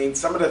should. I mean,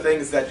 some of the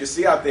things that you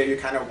see out there, you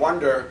kind of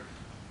wonder,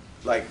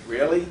 like,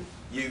 really,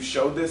 you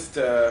showed this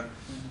to,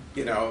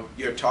 you know,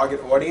 your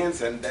target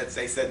audience, and that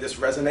they said this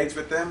resonates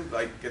with them,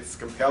 like it's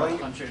compelling.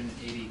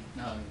 180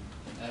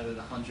 out of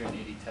the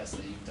 180 tests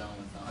that you've done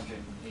with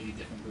 180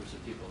 different groups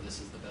of people, this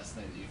is the best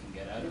thing that you can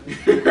get out of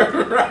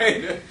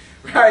it.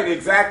 Right,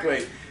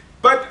 exactly.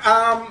 But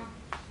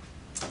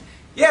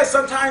yeah,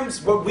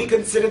 sometimes what we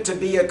consider to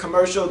be a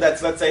commercial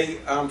that's, let's say,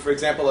 for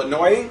example,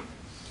 annoying,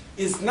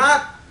 is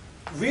not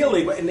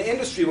really in the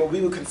industry what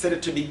we would consider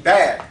to be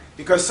bad.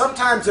 Because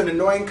sometimes an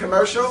annoying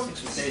commercial, It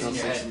stays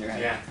in your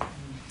head. Yeah.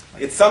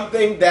 it's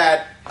something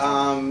that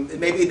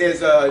maybe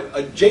there's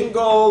a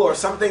jingle or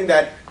something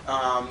that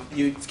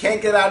you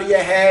can't get out of your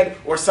head,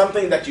 or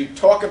something that you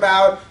talk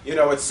about. You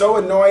know, it's so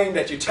annoying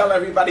that you tell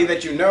everybody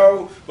that you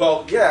know.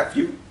 Well, yeah,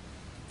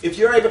 if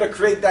you're able to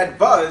create that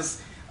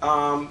buzz,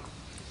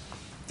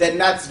 then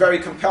that's very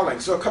compelling.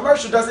 So a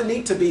commercial doesn't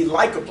need to be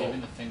likable.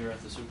 Giving the finger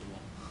at the Super Bowl.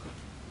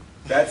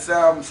 That's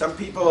some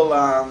people,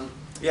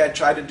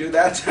 try to do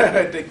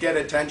that to get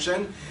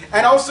attention.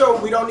 And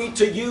also, we don't need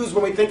to use,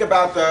 when we think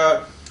about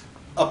the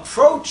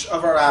approach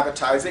of our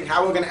advertising,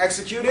 how we're going to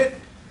execute it,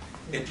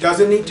 it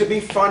doesn't need to be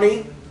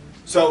funny.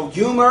 So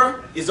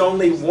humor is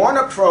only one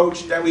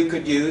approach that we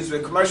could use. The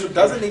commercial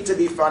doesn't need to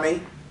be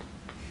funny.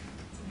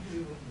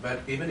 But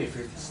even if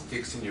it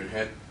sticks in your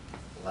head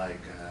like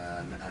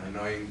an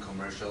annoying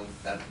commercial,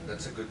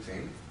 that's a good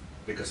thing,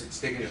 because it's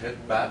sticking in your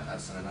head bad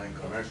as an annoying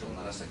commercial,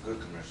 not as a good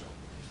commercial.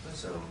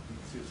 So,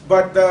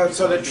 But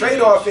so the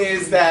trade-off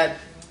is that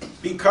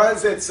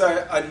because it's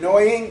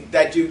annoying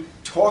that you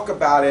talk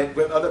about it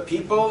with other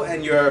people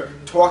and you're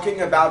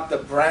talking about the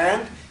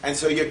brand, and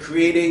so you're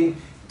creating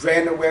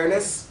brand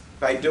awareness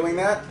by doing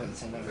that.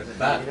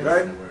 bad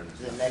Right.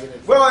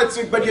 awareness. Well,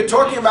 but you're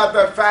talking about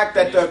the fact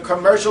that the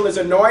commercial is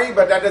annoying,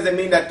 but that doesn't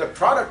mean that the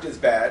product is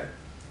bad.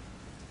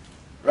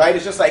 Right?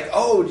 It's just like,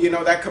 oh, you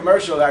know, that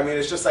commercial, I mean,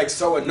 it's just like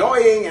so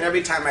annoying, and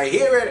every time I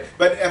hear it,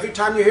 but every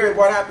time you hear it,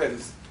 what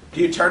happens?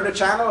 Do you turn the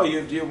channel, or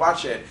do you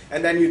watch it?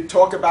 And then you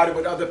talk about it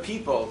with other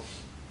people.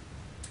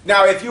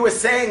 Now, if you were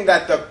saying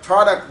that the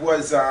product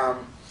was,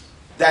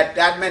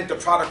 that meant the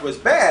product was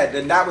bad,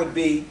 then that would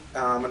be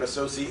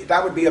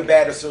that would be a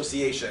bad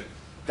association.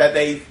 That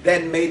they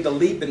then made the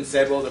leap and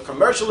said, well, the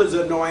commercial is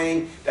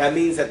annoying, that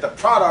means that the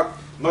product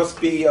must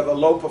be of a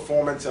low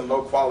performance and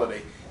low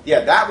quality.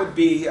 Yeah, that would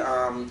be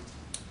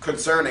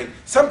concerning.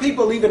 Some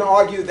people even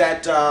argue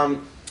that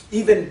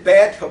even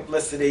bad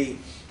publicity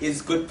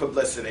is good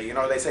publicity. You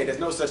know, they say there's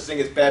no such thing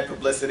as bad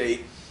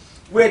publicity,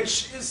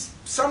 which is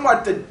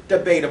somewhat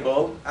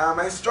debatable.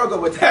 I struggle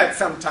with that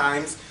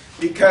sometimes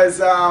because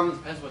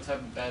Depends what type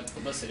of bad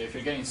publicity. If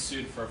you're getting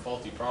sued for a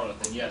faulty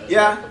product, then that's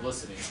bad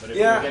publicity. But if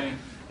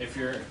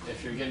you're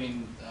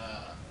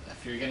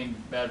getting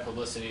bad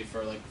publicity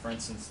for, like, for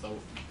instance,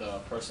 the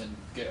person,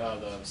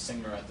 the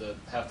singer at the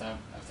halftime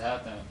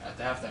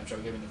show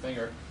giving the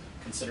finger,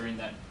 considering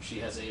that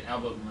she has an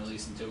album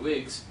released in 2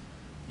 weeks,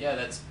 yeah,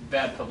 that's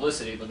bad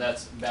publicity, but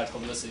that's bad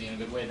publicity in a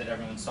good way that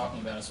everyone's talking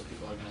about it, so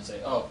people are going to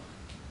say, oh,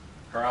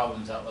 her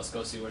album's out, let's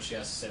go see what she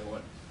has to say,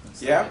 and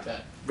stuff like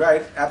that.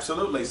 Right,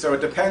 absolutely. So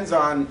it depends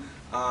on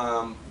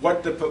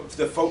what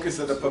the focus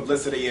of the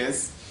publicity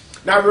is.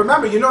 Now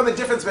remember, you know the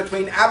difference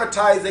between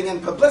advertising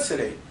and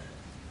publicity.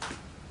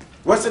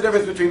 What's the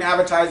difference between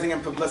advertising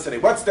and publicity?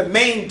 What's the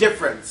main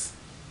difference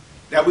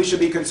that we should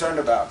be concerned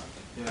about?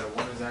 Yeah,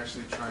 one is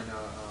actually trying to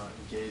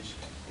engage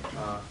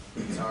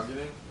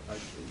targeting,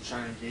 like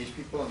trying to engage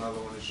people.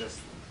 Another one is just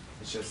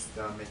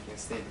making a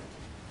statement.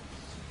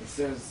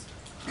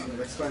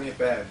 I'm explaining it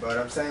bad, but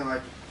I'm saying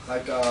like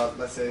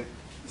let's say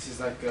this is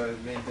like the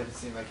main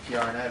difference between like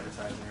PR and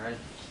advertising, right?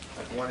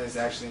 Like one is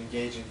actually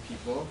engaging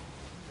people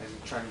and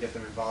trying to get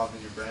them involved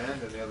in your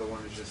brand, and the other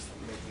one is just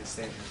making a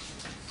statement.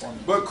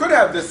 Well, it could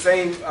have the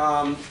same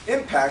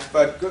impact,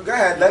 but go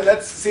ahead.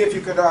 Let's see if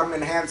you could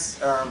enhance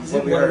Is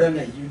what it we one of them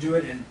heard. that you do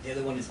it, and the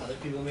other one is other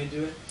people may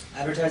do it?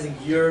 Advertising,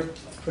 you're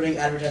putting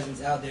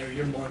advertisements out there,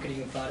 you're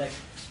marketing a product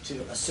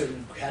to a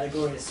certain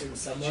category, a certain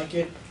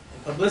submarket.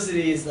 And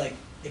publicity is like,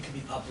 it could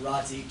be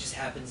paparazzi, it just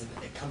happens,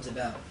 it comes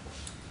about.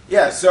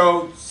 Yeah,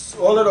 so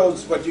all of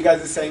those, what you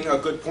guys are saying are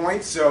good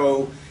points.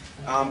 So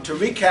to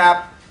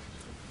recap,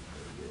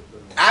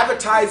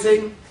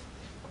 advertising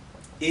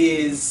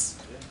is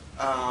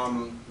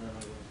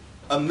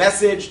a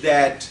message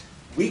that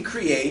we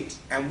create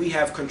and we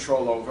have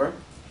control over.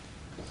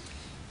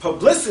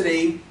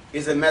 Publicity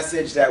is a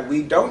message that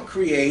we don't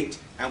create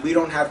and we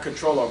don't have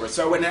control over.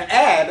 So in an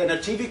ad, in a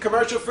TV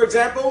commercial, for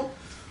example,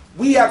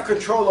 we have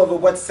control over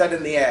what's said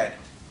in the ad.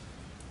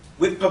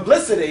 With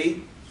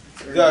publicity,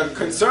 the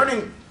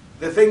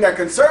thing that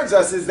concerns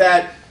us is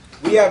that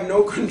we have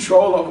no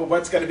control over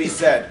what's going to be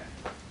said.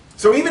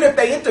 So even if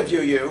they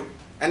interview you,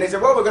 and they say,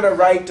 well, we're going to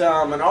write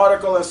an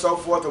article and so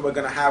forth, or we're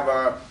going to have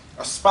a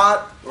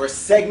spot or a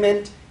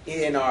segment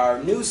in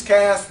our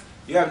newscast,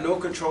 you have no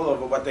control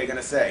over what they're going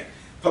to say.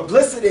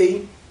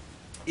 Publicity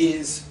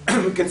is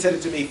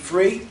considered to be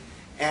free,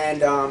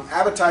 and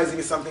advertising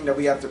is something that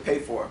we have to pay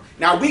for.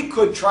 Now, we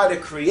could try to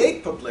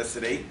create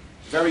publicity.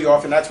 Very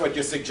often, that's what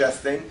you're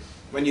suggesting.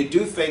 When you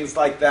do things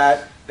like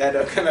that, that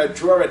are going to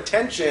draw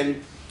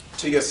attention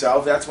to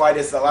yourself. That's why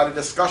there's a lot of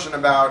discussion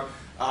about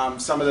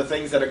some of the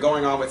things that are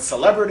going on with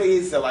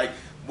celebrities. They're like,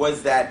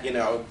 was that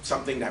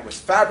something that was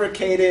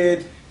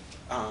fabricated?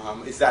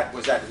 Was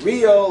that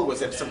real?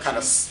 Was it some kind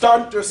of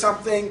stunt or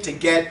something to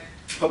get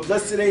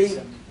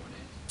publicity?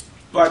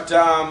 But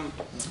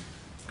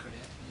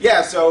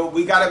yeah, so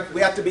we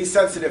have to be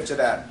sensitive to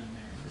that.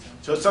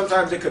 So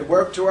sometimes it could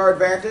work to our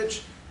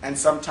advantage, and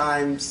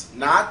sometimes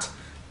not.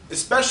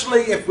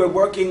 Especially if we're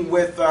working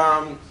with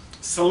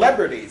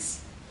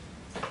celebrities.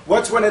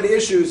 What's one of the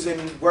issues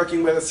in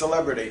working with a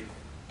celebrity?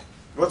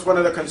 What's one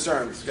of the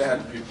concerns? Go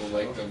ahead. Some people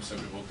like them, some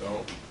people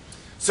don't.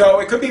 So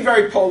it could be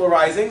very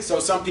polarizing. So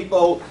some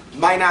people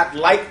might not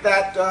like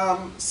that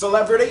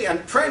celebrity.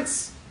 And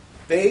Prince,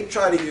 they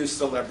try to use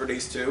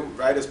celebrities too,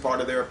 right, as part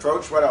of their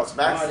approach. What else,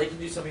 Max? They can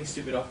do something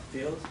stupid off the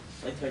field,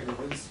 like Tiger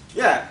Woods.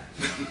 Yeah.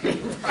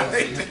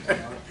 Right.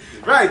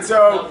 Right. So.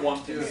 Not one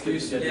thing.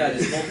 Yeah,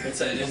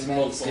 it's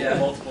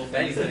multiple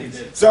things that he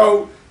did.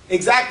 So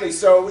exactly.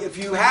 So if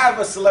you have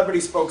a celebrity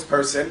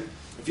spokesperson,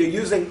 if you're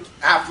using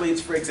athletes,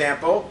 for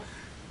example,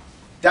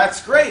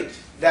 that's great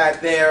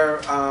that they're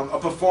a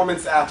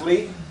performance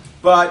athlete.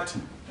 But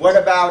what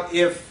about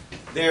if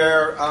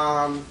they're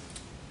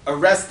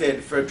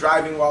arrested for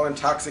driving while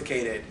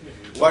intoxicated?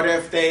 What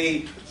if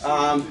they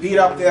beat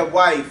up their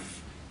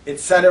wife,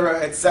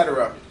 etc.,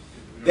 etc.?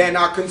 Then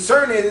our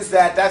concern is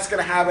that that's going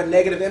to have a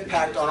negative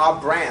impact on our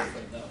brand.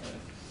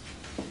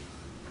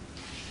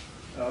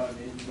 I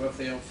mean, what if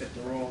they don't fit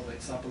the role? Like,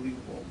 it's not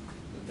believable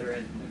that they're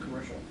in the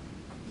commercial.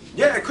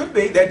 Yeah, it could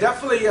be. There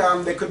definitely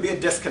there could be a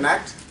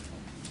disconnect.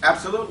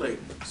 Absolutely.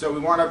 So we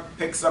want to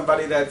pick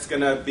somebody that's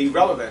going to be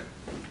relevant.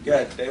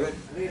 Good, David. I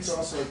think it's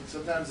also like,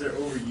 sometimes they're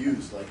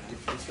overused. Like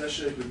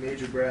especially like with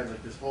major brands,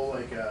 like this whole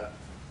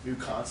new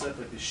concept,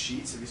 like the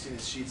sheets. Have you seen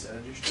the sheets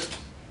energy strips?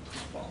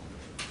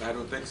 I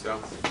don't think so.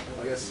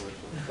 I guess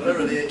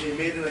whatever they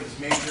made it like this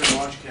major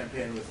launch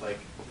campaign with like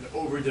an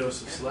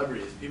overdose of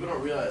celebrities. People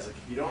don't realize like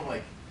if you don't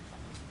like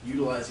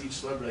utilize each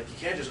celebrity, like you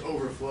can't just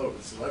overflow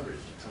with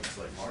celebrities when it comes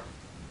to like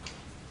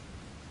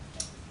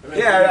marketing.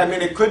 Yeah, I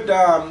mean it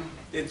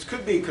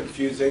could be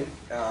confusing.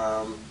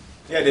 Yeah,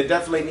 there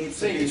definitely needs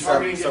to be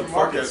some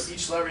focus.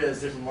 Each celebrity has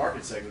different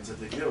market segments that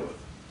they deal with.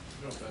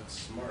 No, that's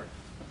smart.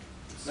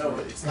 No,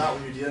 but it's not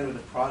when you're dealing with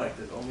a product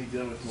that's only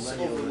dealing with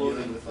millennials. You're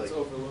dealing with like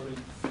overloading.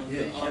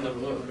 on the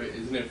road. But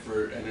isn't it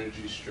for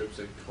energy strips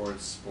like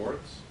towards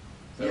sports?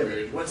 Yeah,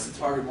 but what's the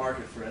target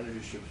market for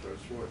energy strips for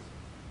sports?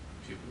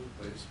 People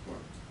who play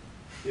sports.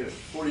 Yeah,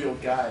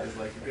 40-year-old guy is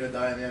like, you're gonna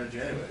die in the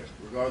energy anyway,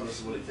 regardless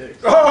of what he takes.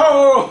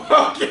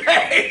 Oh,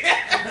 okay.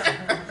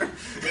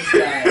 This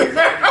guy is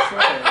out of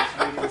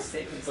control. He's making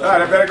statements. All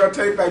right, I better go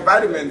take my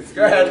vitamins.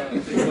 Go ahead.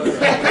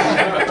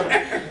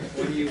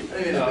 When you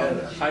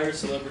hire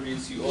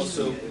celebrities, you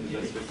also,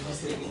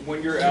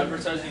 when you're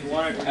advertising, you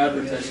want to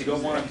advertise. You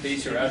don't want to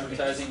base your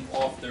advertising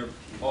off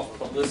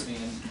publicity,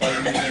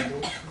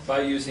 and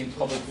by using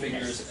public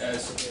figures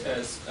as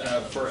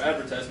for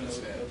advertisements,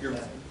 you're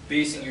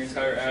basing your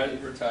entire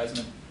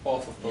advertisement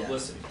off of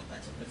publicity.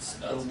 It's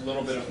a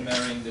little bit of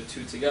marrying the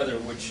two together,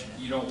 which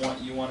you don't want.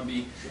 You want to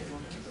be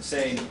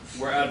saying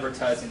we're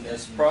advertising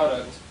this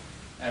product,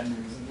 and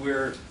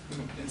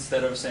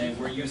instead of saying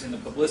we're using the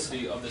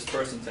publicity of this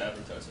person to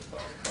advertise the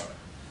product.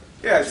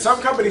 Yeah,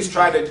 some companies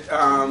try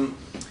to.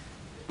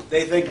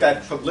 They think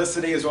that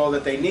publicity is all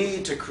that they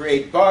need to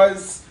create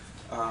buzz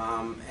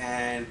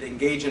and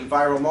engage in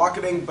viral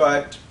marketing,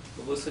 but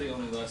publicity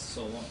only lasts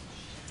so long.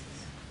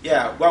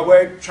 Yeah, what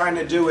we're trying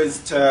to do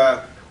is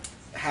to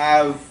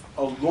have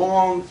a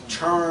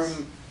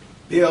long-term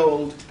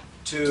build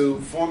to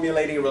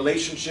formulating a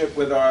relationship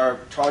with our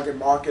target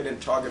market and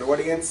target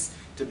audience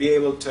to be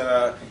able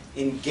to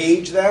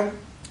engage them,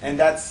 and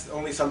that's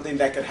only something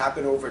that could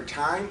happen over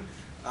time.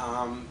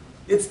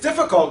 It's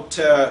difficult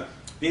to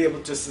be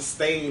able to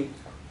sustain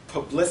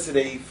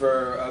publicity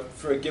for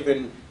a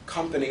given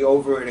company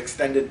over an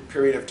extended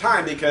period of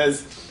time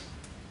because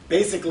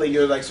basically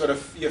you're like sort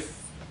of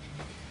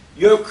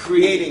you're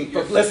creating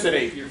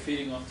publicity. You're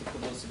feeding off the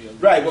publicity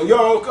of right. Well,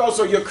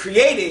 you're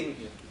creating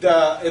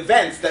the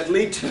events that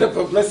lead to the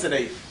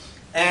publicity.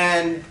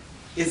 And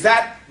is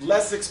that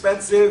less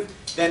expensive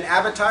than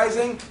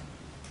advertising?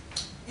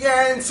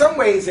 Yeah, in some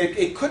ways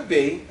it could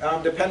be,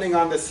 depending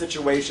on the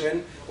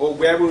situation or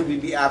where would we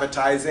be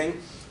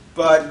advertising,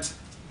 but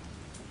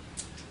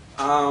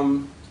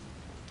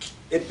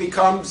it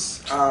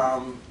becomes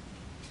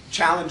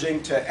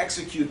challenging to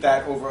execute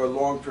that over a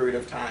long period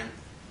of time.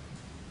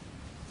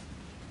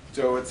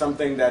 So it's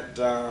something that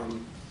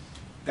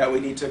that we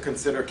need to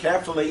consider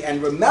carefully.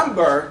 And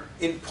remember,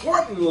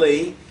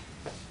 importantly,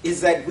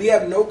 is that we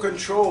have no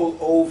control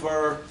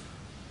over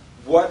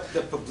what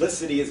the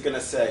publicity is going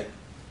to say.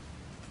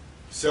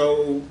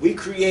 So we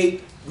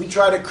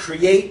try to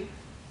create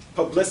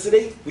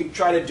publicity. We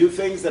try to do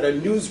things that are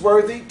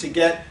newsworthy to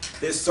get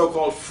this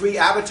so-called free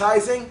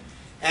advertising.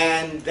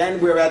 And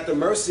then we're at the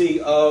mercy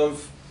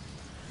of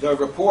the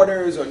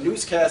reporters or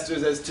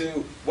newscasters as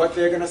to what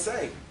they're going to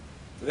say.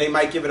 They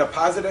might give it a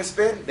positive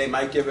spin. They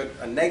might give it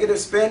a negative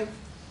spin.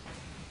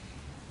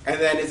 And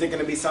then is it going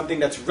to be something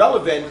that's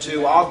relevant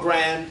to our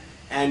brand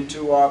and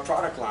to our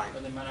product line? Or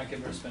they might not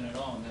give it a spin at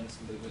all, and then it's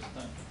completely waste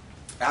of time.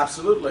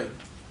 Absolutely.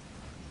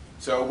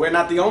 So we're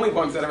not the only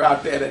ones that are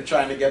out there that are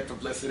trying to get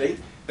publicity.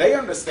 They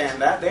understand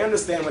that. They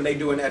understand when they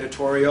do an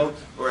editorial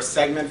or a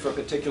segment for a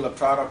particular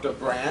product or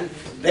brand.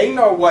 They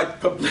know what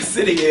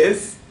publicity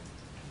is.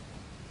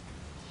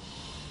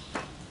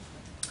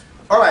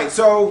 All right,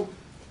 so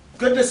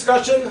good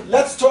discussion.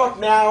 Let's talk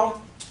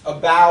now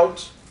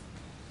about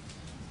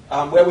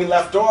where we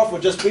left off. We'll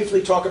just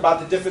briefly talk about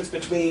the difference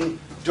between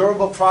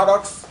durable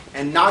products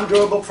and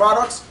non-durable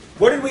products.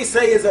 What did we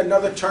say is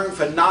another term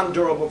for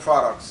non-durable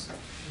products?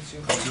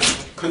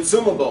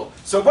 Consumable.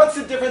 So what's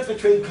the difference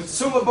between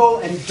consumable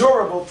and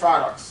durable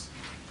products?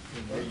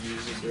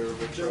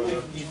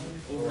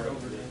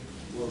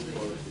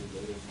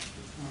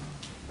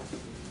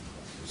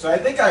 So I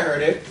think I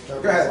heard it. Go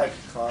ahead. Like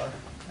a car,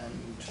 and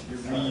You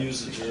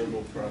reuse a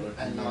durable product.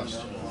 and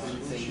non-durable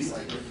things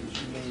like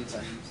many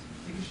times.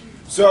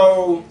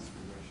 So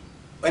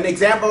an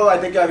example, I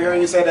think I'm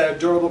hearing you say that a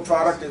durable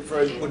product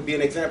would be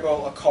an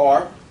example, a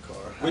car,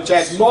 which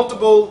has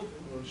multiple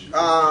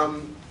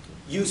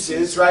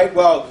uses, right?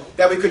 Well,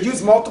 that we could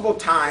use multiple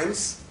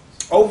times,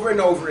 over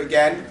and over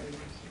again,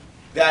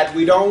 that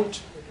we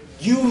don't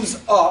use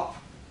up.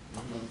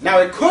 Now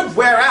it could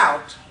wear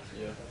out.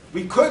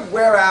 We could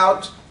wear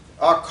out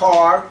our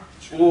car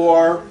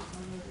or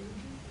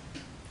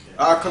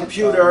our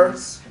computer,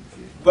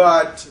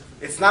 but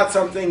it's not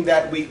something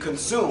that we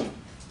consume.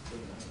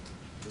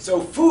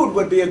 So food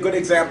would be a good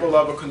example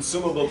of a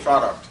consumable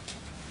product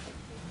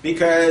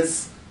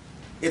because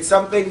it's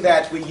something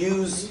that we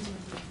use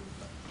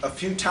a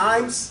few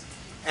times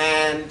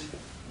and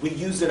we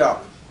use it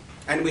up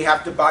and we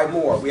have to buy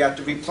more. We have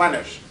to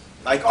replenish.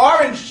 Like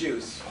orange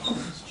juice.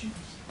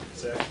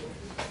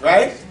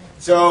 Right?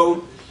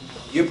 So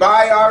you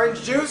buy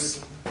orange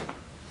juice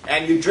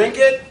and you drink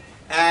it,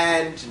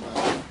 and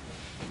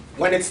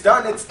when it's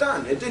done, it's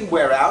done. It didn't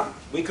wear out.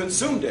 We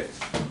consumed it.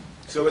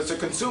 So it's a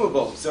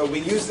consumable. So we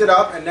used it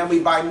up and then we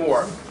buy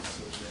more.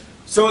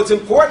 So it's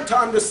important to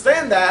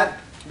understand that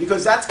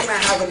because that's going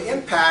to have an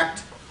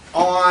impact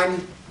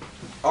on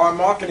our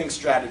marketing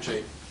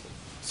strategy.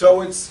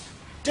 So it's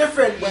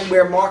different when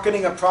we're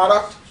marketing a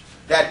product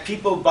that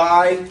people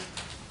buy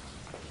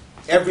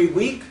every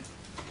week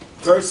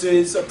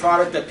versus a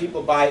product that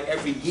people buy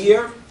every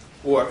year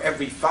or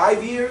every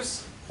 5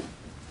 years.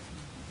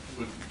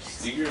 Would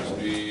sneakers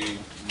be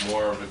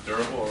more of a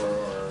durable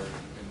or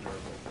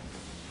indurable?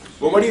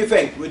 Well, what do you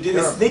think? Would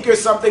the sneaker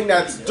something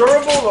that's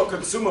durable or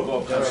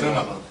consumable?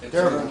 Consumable.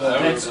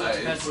 It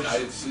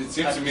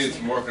seems to me it's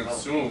more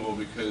consumable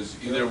because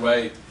either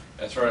way,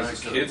 as far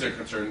as the kids are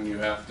concerned,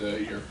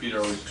 your feet are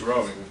always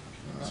growing,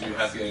 so you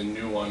have to get a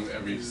new one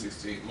every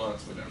 6 to 8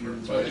 months, whatever.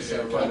 But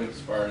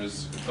as far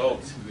as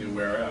adults, they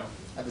wear out.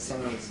 At the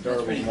same time, it's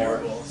durable more.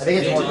 durable. I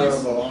think it's more It lasts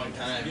a durable. long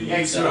time. You You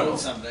use sell it.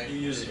 something. You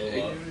use it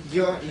a lot.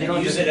 You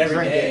don't use just it every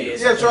drink day. it.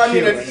 Yeah, so I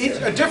mean, It's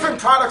different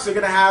products are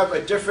going to have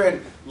a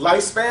different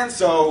lifespan.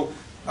 So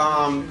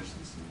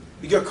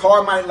your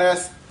car might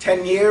last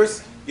 10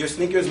 years, your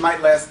sneakers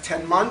might last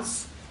 10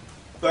 months,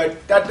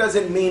 but that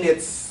doesn't mean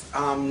it's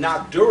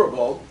not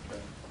durable.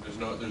 There's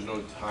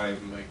no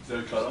time like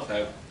They're cut off.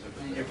 type.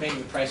 You're paying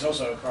the price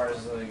also. A car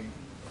is like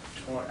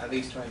at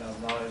least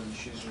 $20,000, and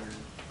shoes are.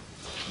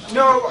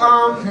 No,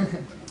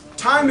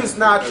 time is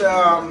not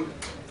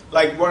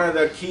like one of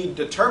the key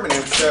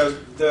determinants.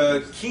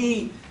 The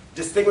key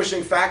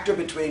distinguishing factor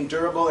between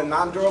durable and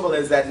non-durable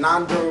is that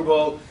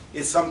non-durable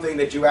is something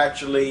that you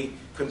actually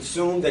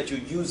consume, that you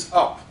use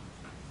up,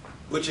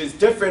 which is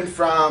different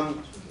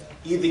from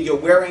either you're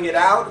wearing it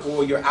out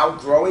or you're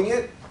outgrowing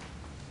it.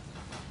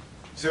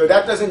 So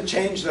that doesn't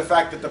change the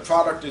fact that the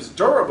product is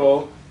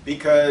durable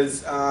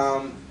because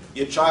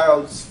your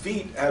child's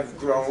feet have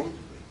grown.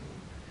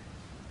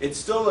 It's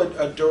still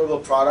a durable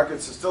product.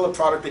 It's still a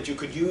product that you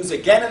could use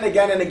again and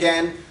again and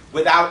again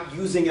without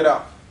using it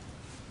up.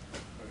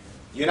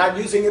 You're not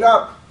using it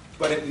up,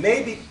 but it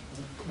may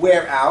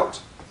wear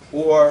out,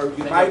 or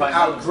you might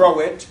outgrow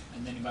it.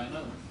 And then you buy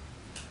another one.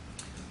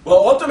 Well,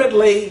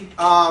 ultimately,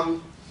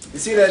 you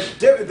see that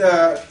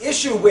the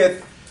issue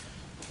with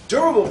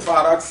durable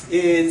products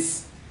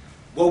is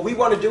what we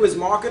want to do as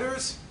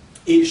marketers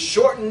is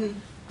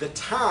shorten the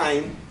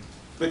time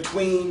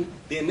between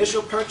the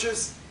initial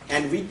purchase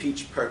and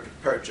repeat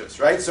purchase,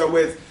 right? So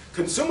with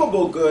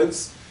consumable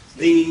goods,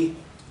 the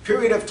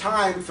period of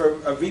time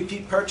for a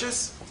repeat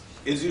purchase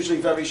is usually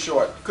very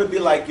short. Could be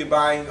like you're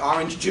buying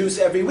orange juice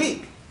every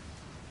week,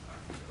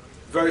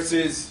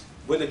 versus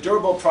with a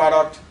durable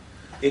product,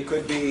 it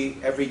could be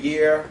every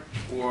year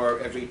or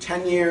every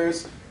 10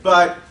 years.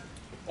 But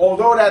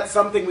although that's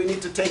something we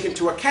need to take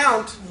into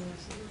account,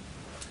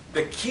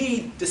 the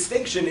key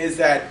distinction is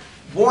that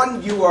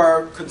one, you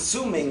are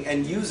consuming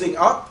and using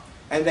up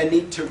and then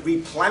need to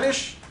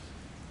replenish,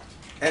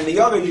 and the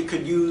other you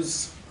could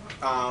use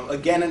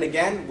again and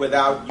again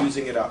without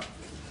using it up.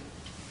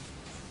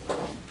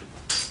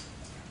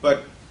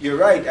 But you're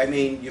right, I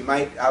mean, you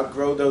might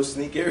outgrow those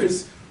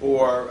sneakers,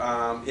 or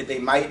they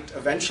might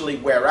eventually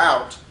wear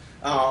out.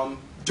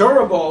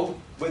 Durable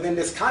within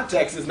this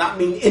context does not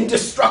mean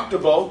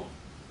indestructible.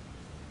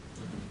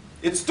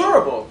 It's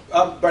durable,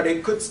 but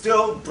it could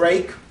still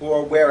break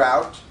or wear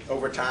out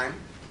over time.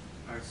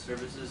 Are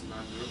services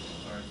non-durable,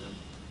 or is it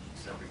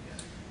separate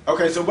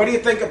category? Okay, so what do you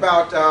think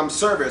about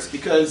service?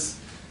 Because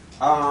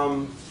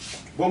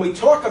when we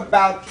talk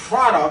about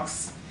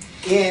products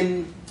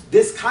in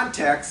this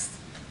context,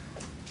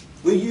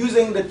 we're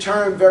using the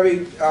term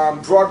very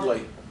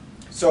broadly.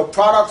 So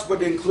products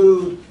would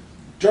include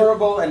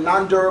durable and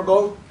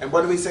non-durable. And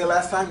what did we say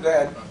last time? Go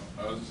ahead.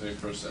 I was going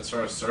to say, as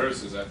far as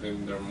services, I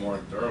think they're more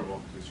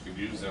durable because you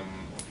could use them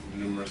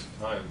numerous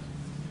times.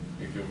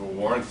 If you have a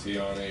warranty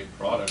on a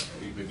product,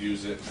 you could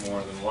use it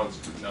more than once.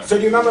 So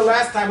do you remember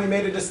last time we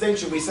made a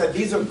distinction? We said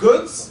these are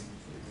goods,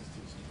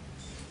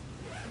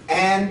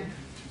 and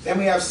then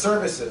we have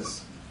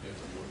services.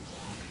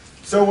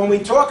 So when we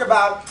talk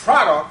about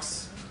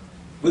products,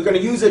 we're going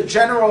to use a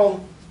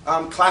general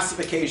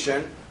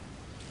classification,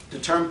 the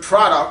term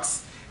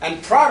products,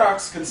 and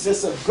products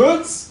consist of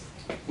goods,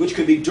 which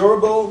could be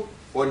durable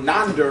or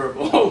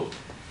non-durable.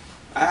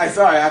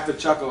 Sorry, I have to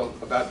chuckle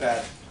about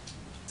that.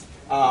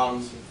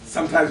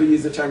 Sometimes we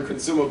use the term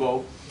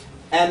consumable.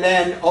 And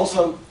then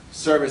also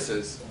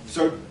services.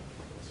 So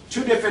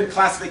two different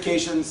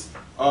classifications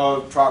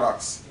of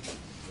products.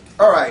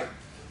 All right.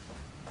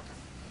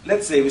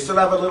 Let's see, we still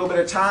have a little bit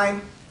of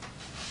time.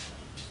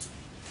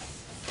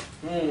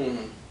 All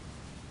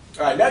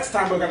right, next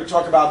time we're going to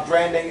talk about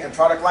branding and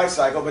product life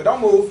cycle, but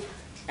don't move.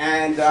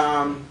 And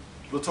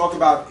we'll talk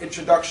about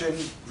introduction,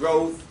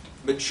 growth,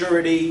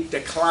 maturity,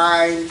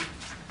 decline,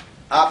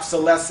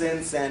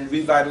 obsolescence, and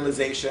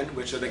revitalization,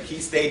 which are the key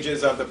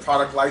stages of the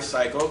product life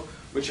cycle,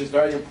 which is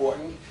very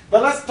important.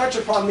 But let's touch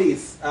upon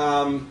these.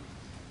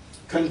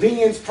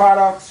 Convenience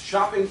products,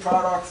 shopping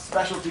products,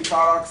 specialty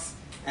products,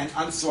 and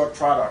unsort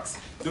products.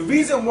 The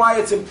reason why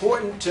it's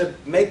important to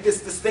make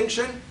this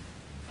distinction,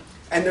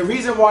 and the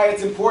reason why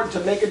it's important to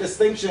make a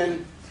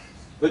distinction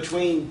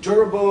between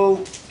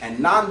durable and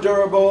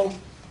non-durable,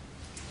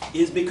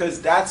 is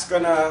because that's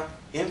going to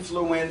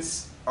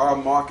influence our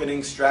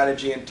marketing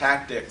strategy and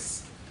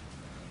tactics.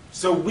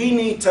 So we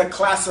need to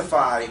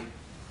classify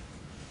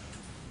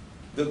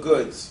the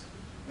goods.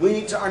 We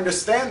need to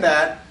understand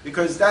that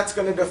because that's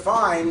going to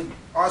define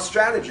our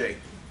strategy.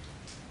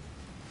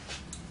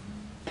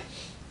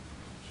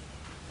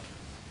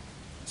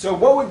 So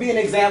what would be an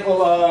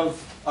example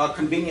of a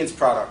convenience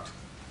product?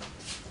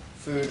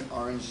 Food,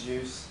 orange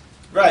juice.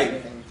 Right.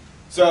 Anything.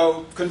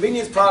 So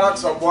convenience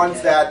products are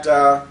ones that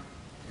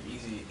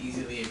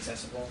easily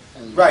accessible.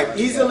 Right,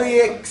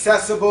 easily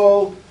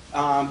accessible,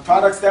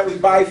 products that we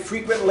buy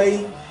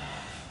frequently.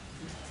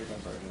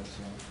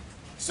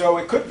 So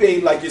it could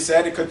be, like you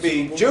said, it could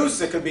be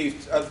juice, it could be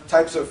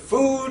types of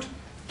food.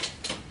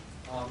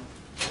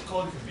 We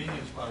call it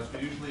convenience products,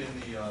 but usually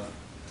in the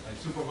like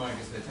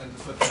supermarkets, they tend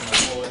to put them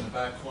all in the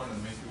back corner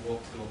and make you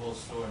walk through the whole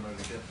store in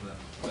order to get to them.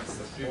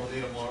 People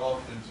need them more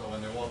often, so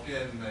when they walk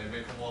in, they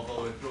make them walk all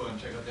the way through and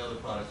check out the other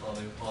products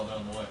while they're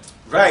on the way.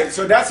 Right,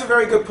 so that's a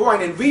very good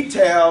point. In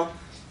retail,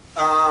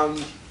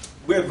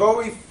 we're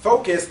very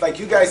focused, like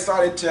you guys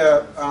started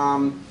to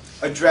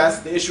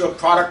address the issue of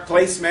product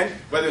placement,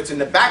 whether it's in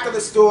the back of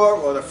the store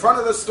or the front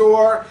of the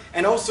store.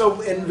 And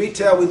also in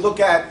retail, we look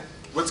at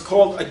what's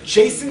called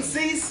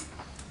adjacencies.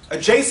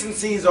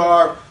 Adjacencies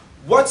are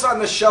what's on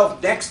the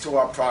shelf next to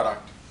our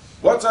product,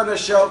 what's on the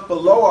shelf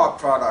below our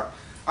product.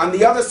 On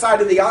the other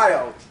side of the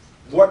aisle,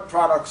 what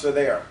products are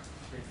there?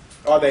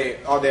 Are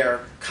there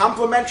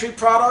complementary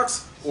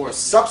products or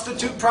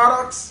substitute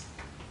products?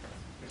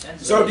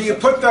 So do you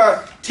put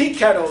the tea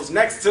kettles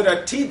next to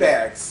the tea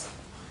bags?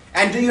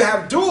 And do you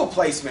have dual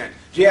placement?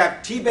 Do you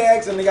have tea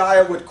bags in the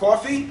aisle with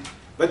coffee,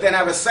 but then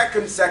have a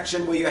second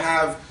section where you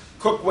have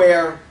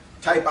cookware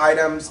type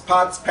items,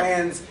 pots,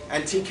 pans,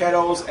 and tea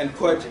kettles, and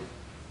put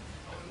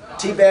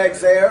tea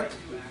bags there?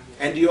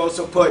 And do you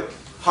also put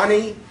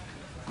honey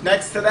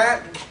next to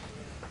that?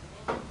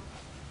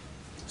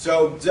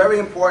 So very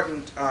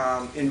important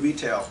in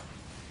retail.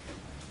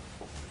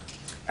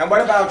 And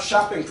what about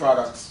shopping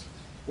products?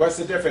 What's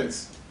the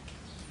difference?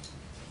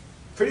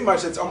 Pretty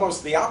much it's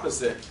almost the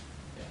opposite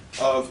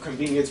of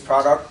convenience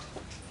product.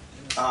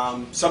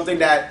 something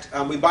that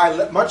we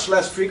buy much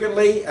less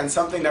frequently, and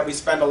something that we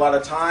spend a lot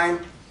of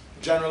time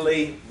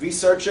generally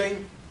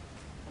researching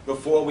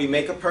before we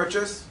make a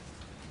purchase.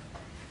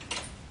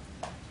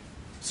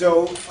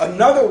 So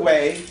another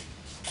way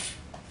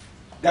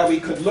that we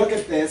could look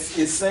at this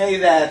is say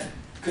that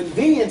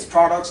convenience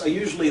products are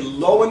usually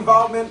low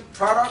involvement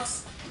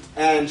products,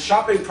 and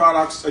shopping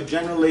products are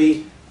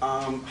generally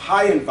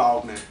high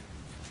involvement.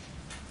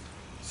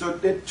 So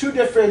there are two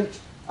different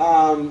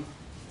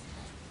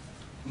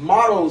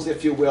models,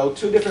 if you will,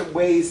 two different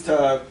ways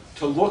to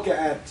look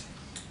at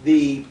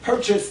the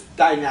purchase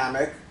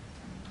dynamic,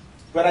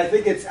 but I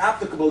think it's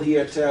applicable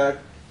here to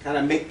kind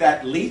of make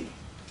that leap.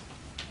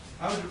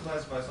 How would you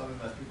classify something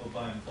that people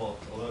buy in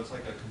bulk? Although it's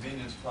like a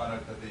convenience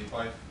product that they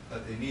buy,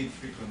 that they need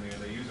frequently, or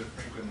they use it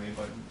frequently,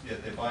 but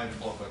yet they buy it in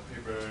bulk, like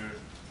paper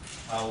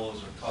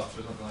towels or cups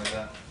or something like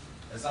that.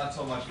 It's not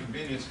so much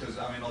convenience because,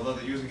 I mean, although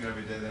they're using it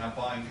every day, they're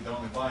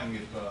only buying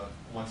it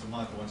once a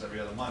month or once every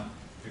other month,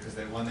 because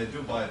when they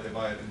do buy it, they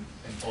buy it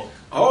in bulk.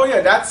 Oh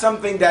yeah, that's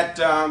something that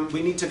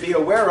we need to be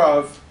aware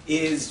of,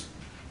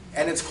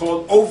 and it's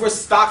called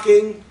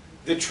overstocking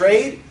the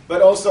trade,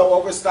 but also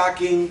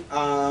overstocking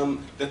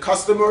the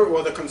customer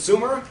or the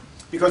consumer.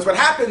 Because what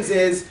happens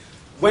is,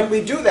 when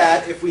we do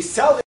that, if we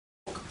sell it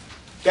in bulk,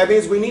 that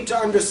means we need to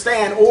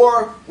understand,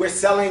 or we're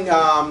selling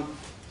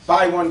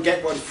buy one,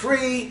 get one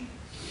free.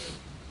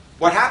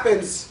 What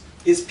happens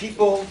is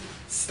people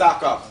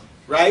stock up,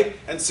 right?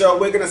 And so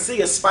we're going to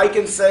see a spike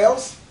in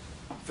sales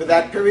for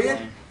that period.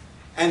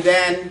 And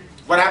then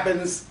what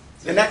happens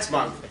the next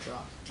month?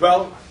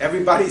 Well,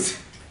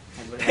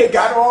 they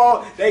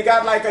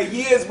got like a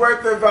year's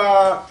worth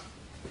of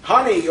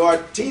honey or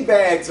tea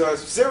bags or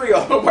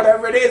cereal or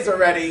whatever it is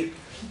already.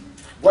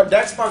 What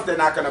next month they're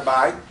not going to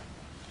buy.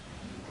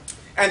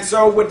 And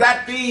so would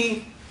that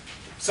be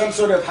some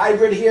sort of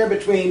hybrid here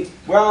between,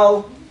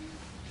 well,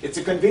 it's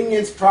a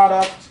convenience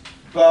product,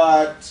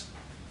 but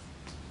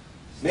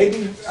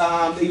maybe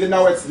even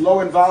though it's low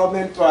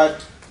involvement,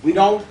 but we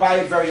don't buy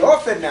it very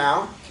often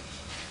now.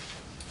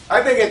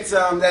 I think it's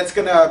that's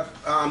going to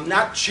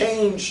not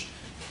change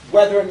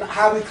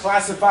how we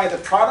classify the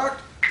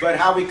product, but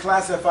how we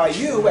classify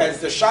you as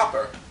the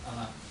shopper.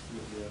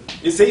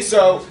 You see,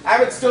 so I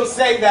would still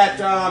say that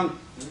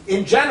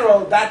in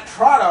general, that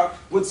product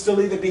would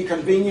still either be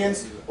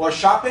convenience or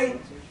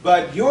shopping.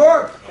 But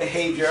your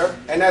behavior,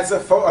 and that's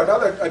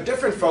a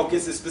different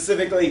focus, is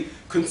specifically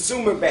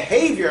consumer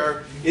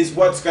behavior is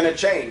what's going to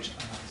change.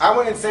 I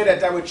wouldn't say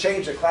that would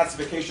change the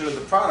classification of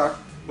the product.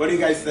 What do you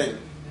guys think?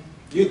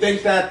 Do you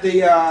think that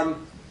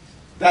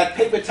that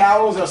paper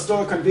towels are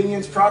still a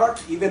convenience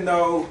product, even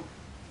though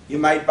you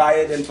might buy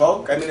it in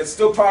bulk? I mean, it's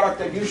still a product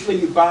that usually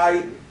you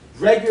buy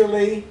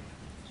regularly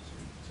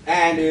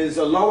and is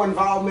a low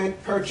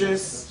involvement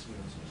purchase.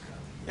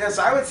 Yes,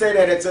 I would say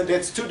that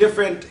it's two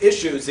different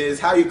issues, is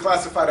how you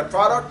classify the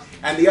product,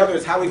 and the other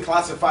is how we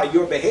classify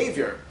your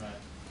behavior.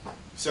 Right.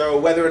 So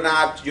whether or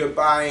not you're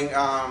buying,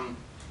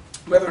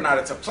 whether or not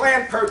it's a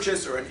planned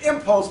purchase or an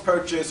impulse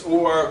purchase,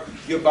 or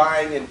you're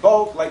buying in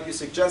bulk like you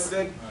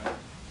suggested. Right.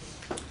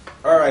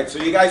 All right, so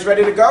you guys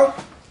ready to go?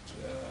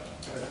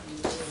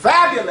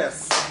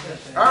 Fabulous.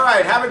 All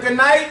right, have a good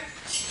night.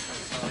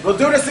 We'll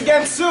do this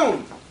again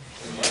soon.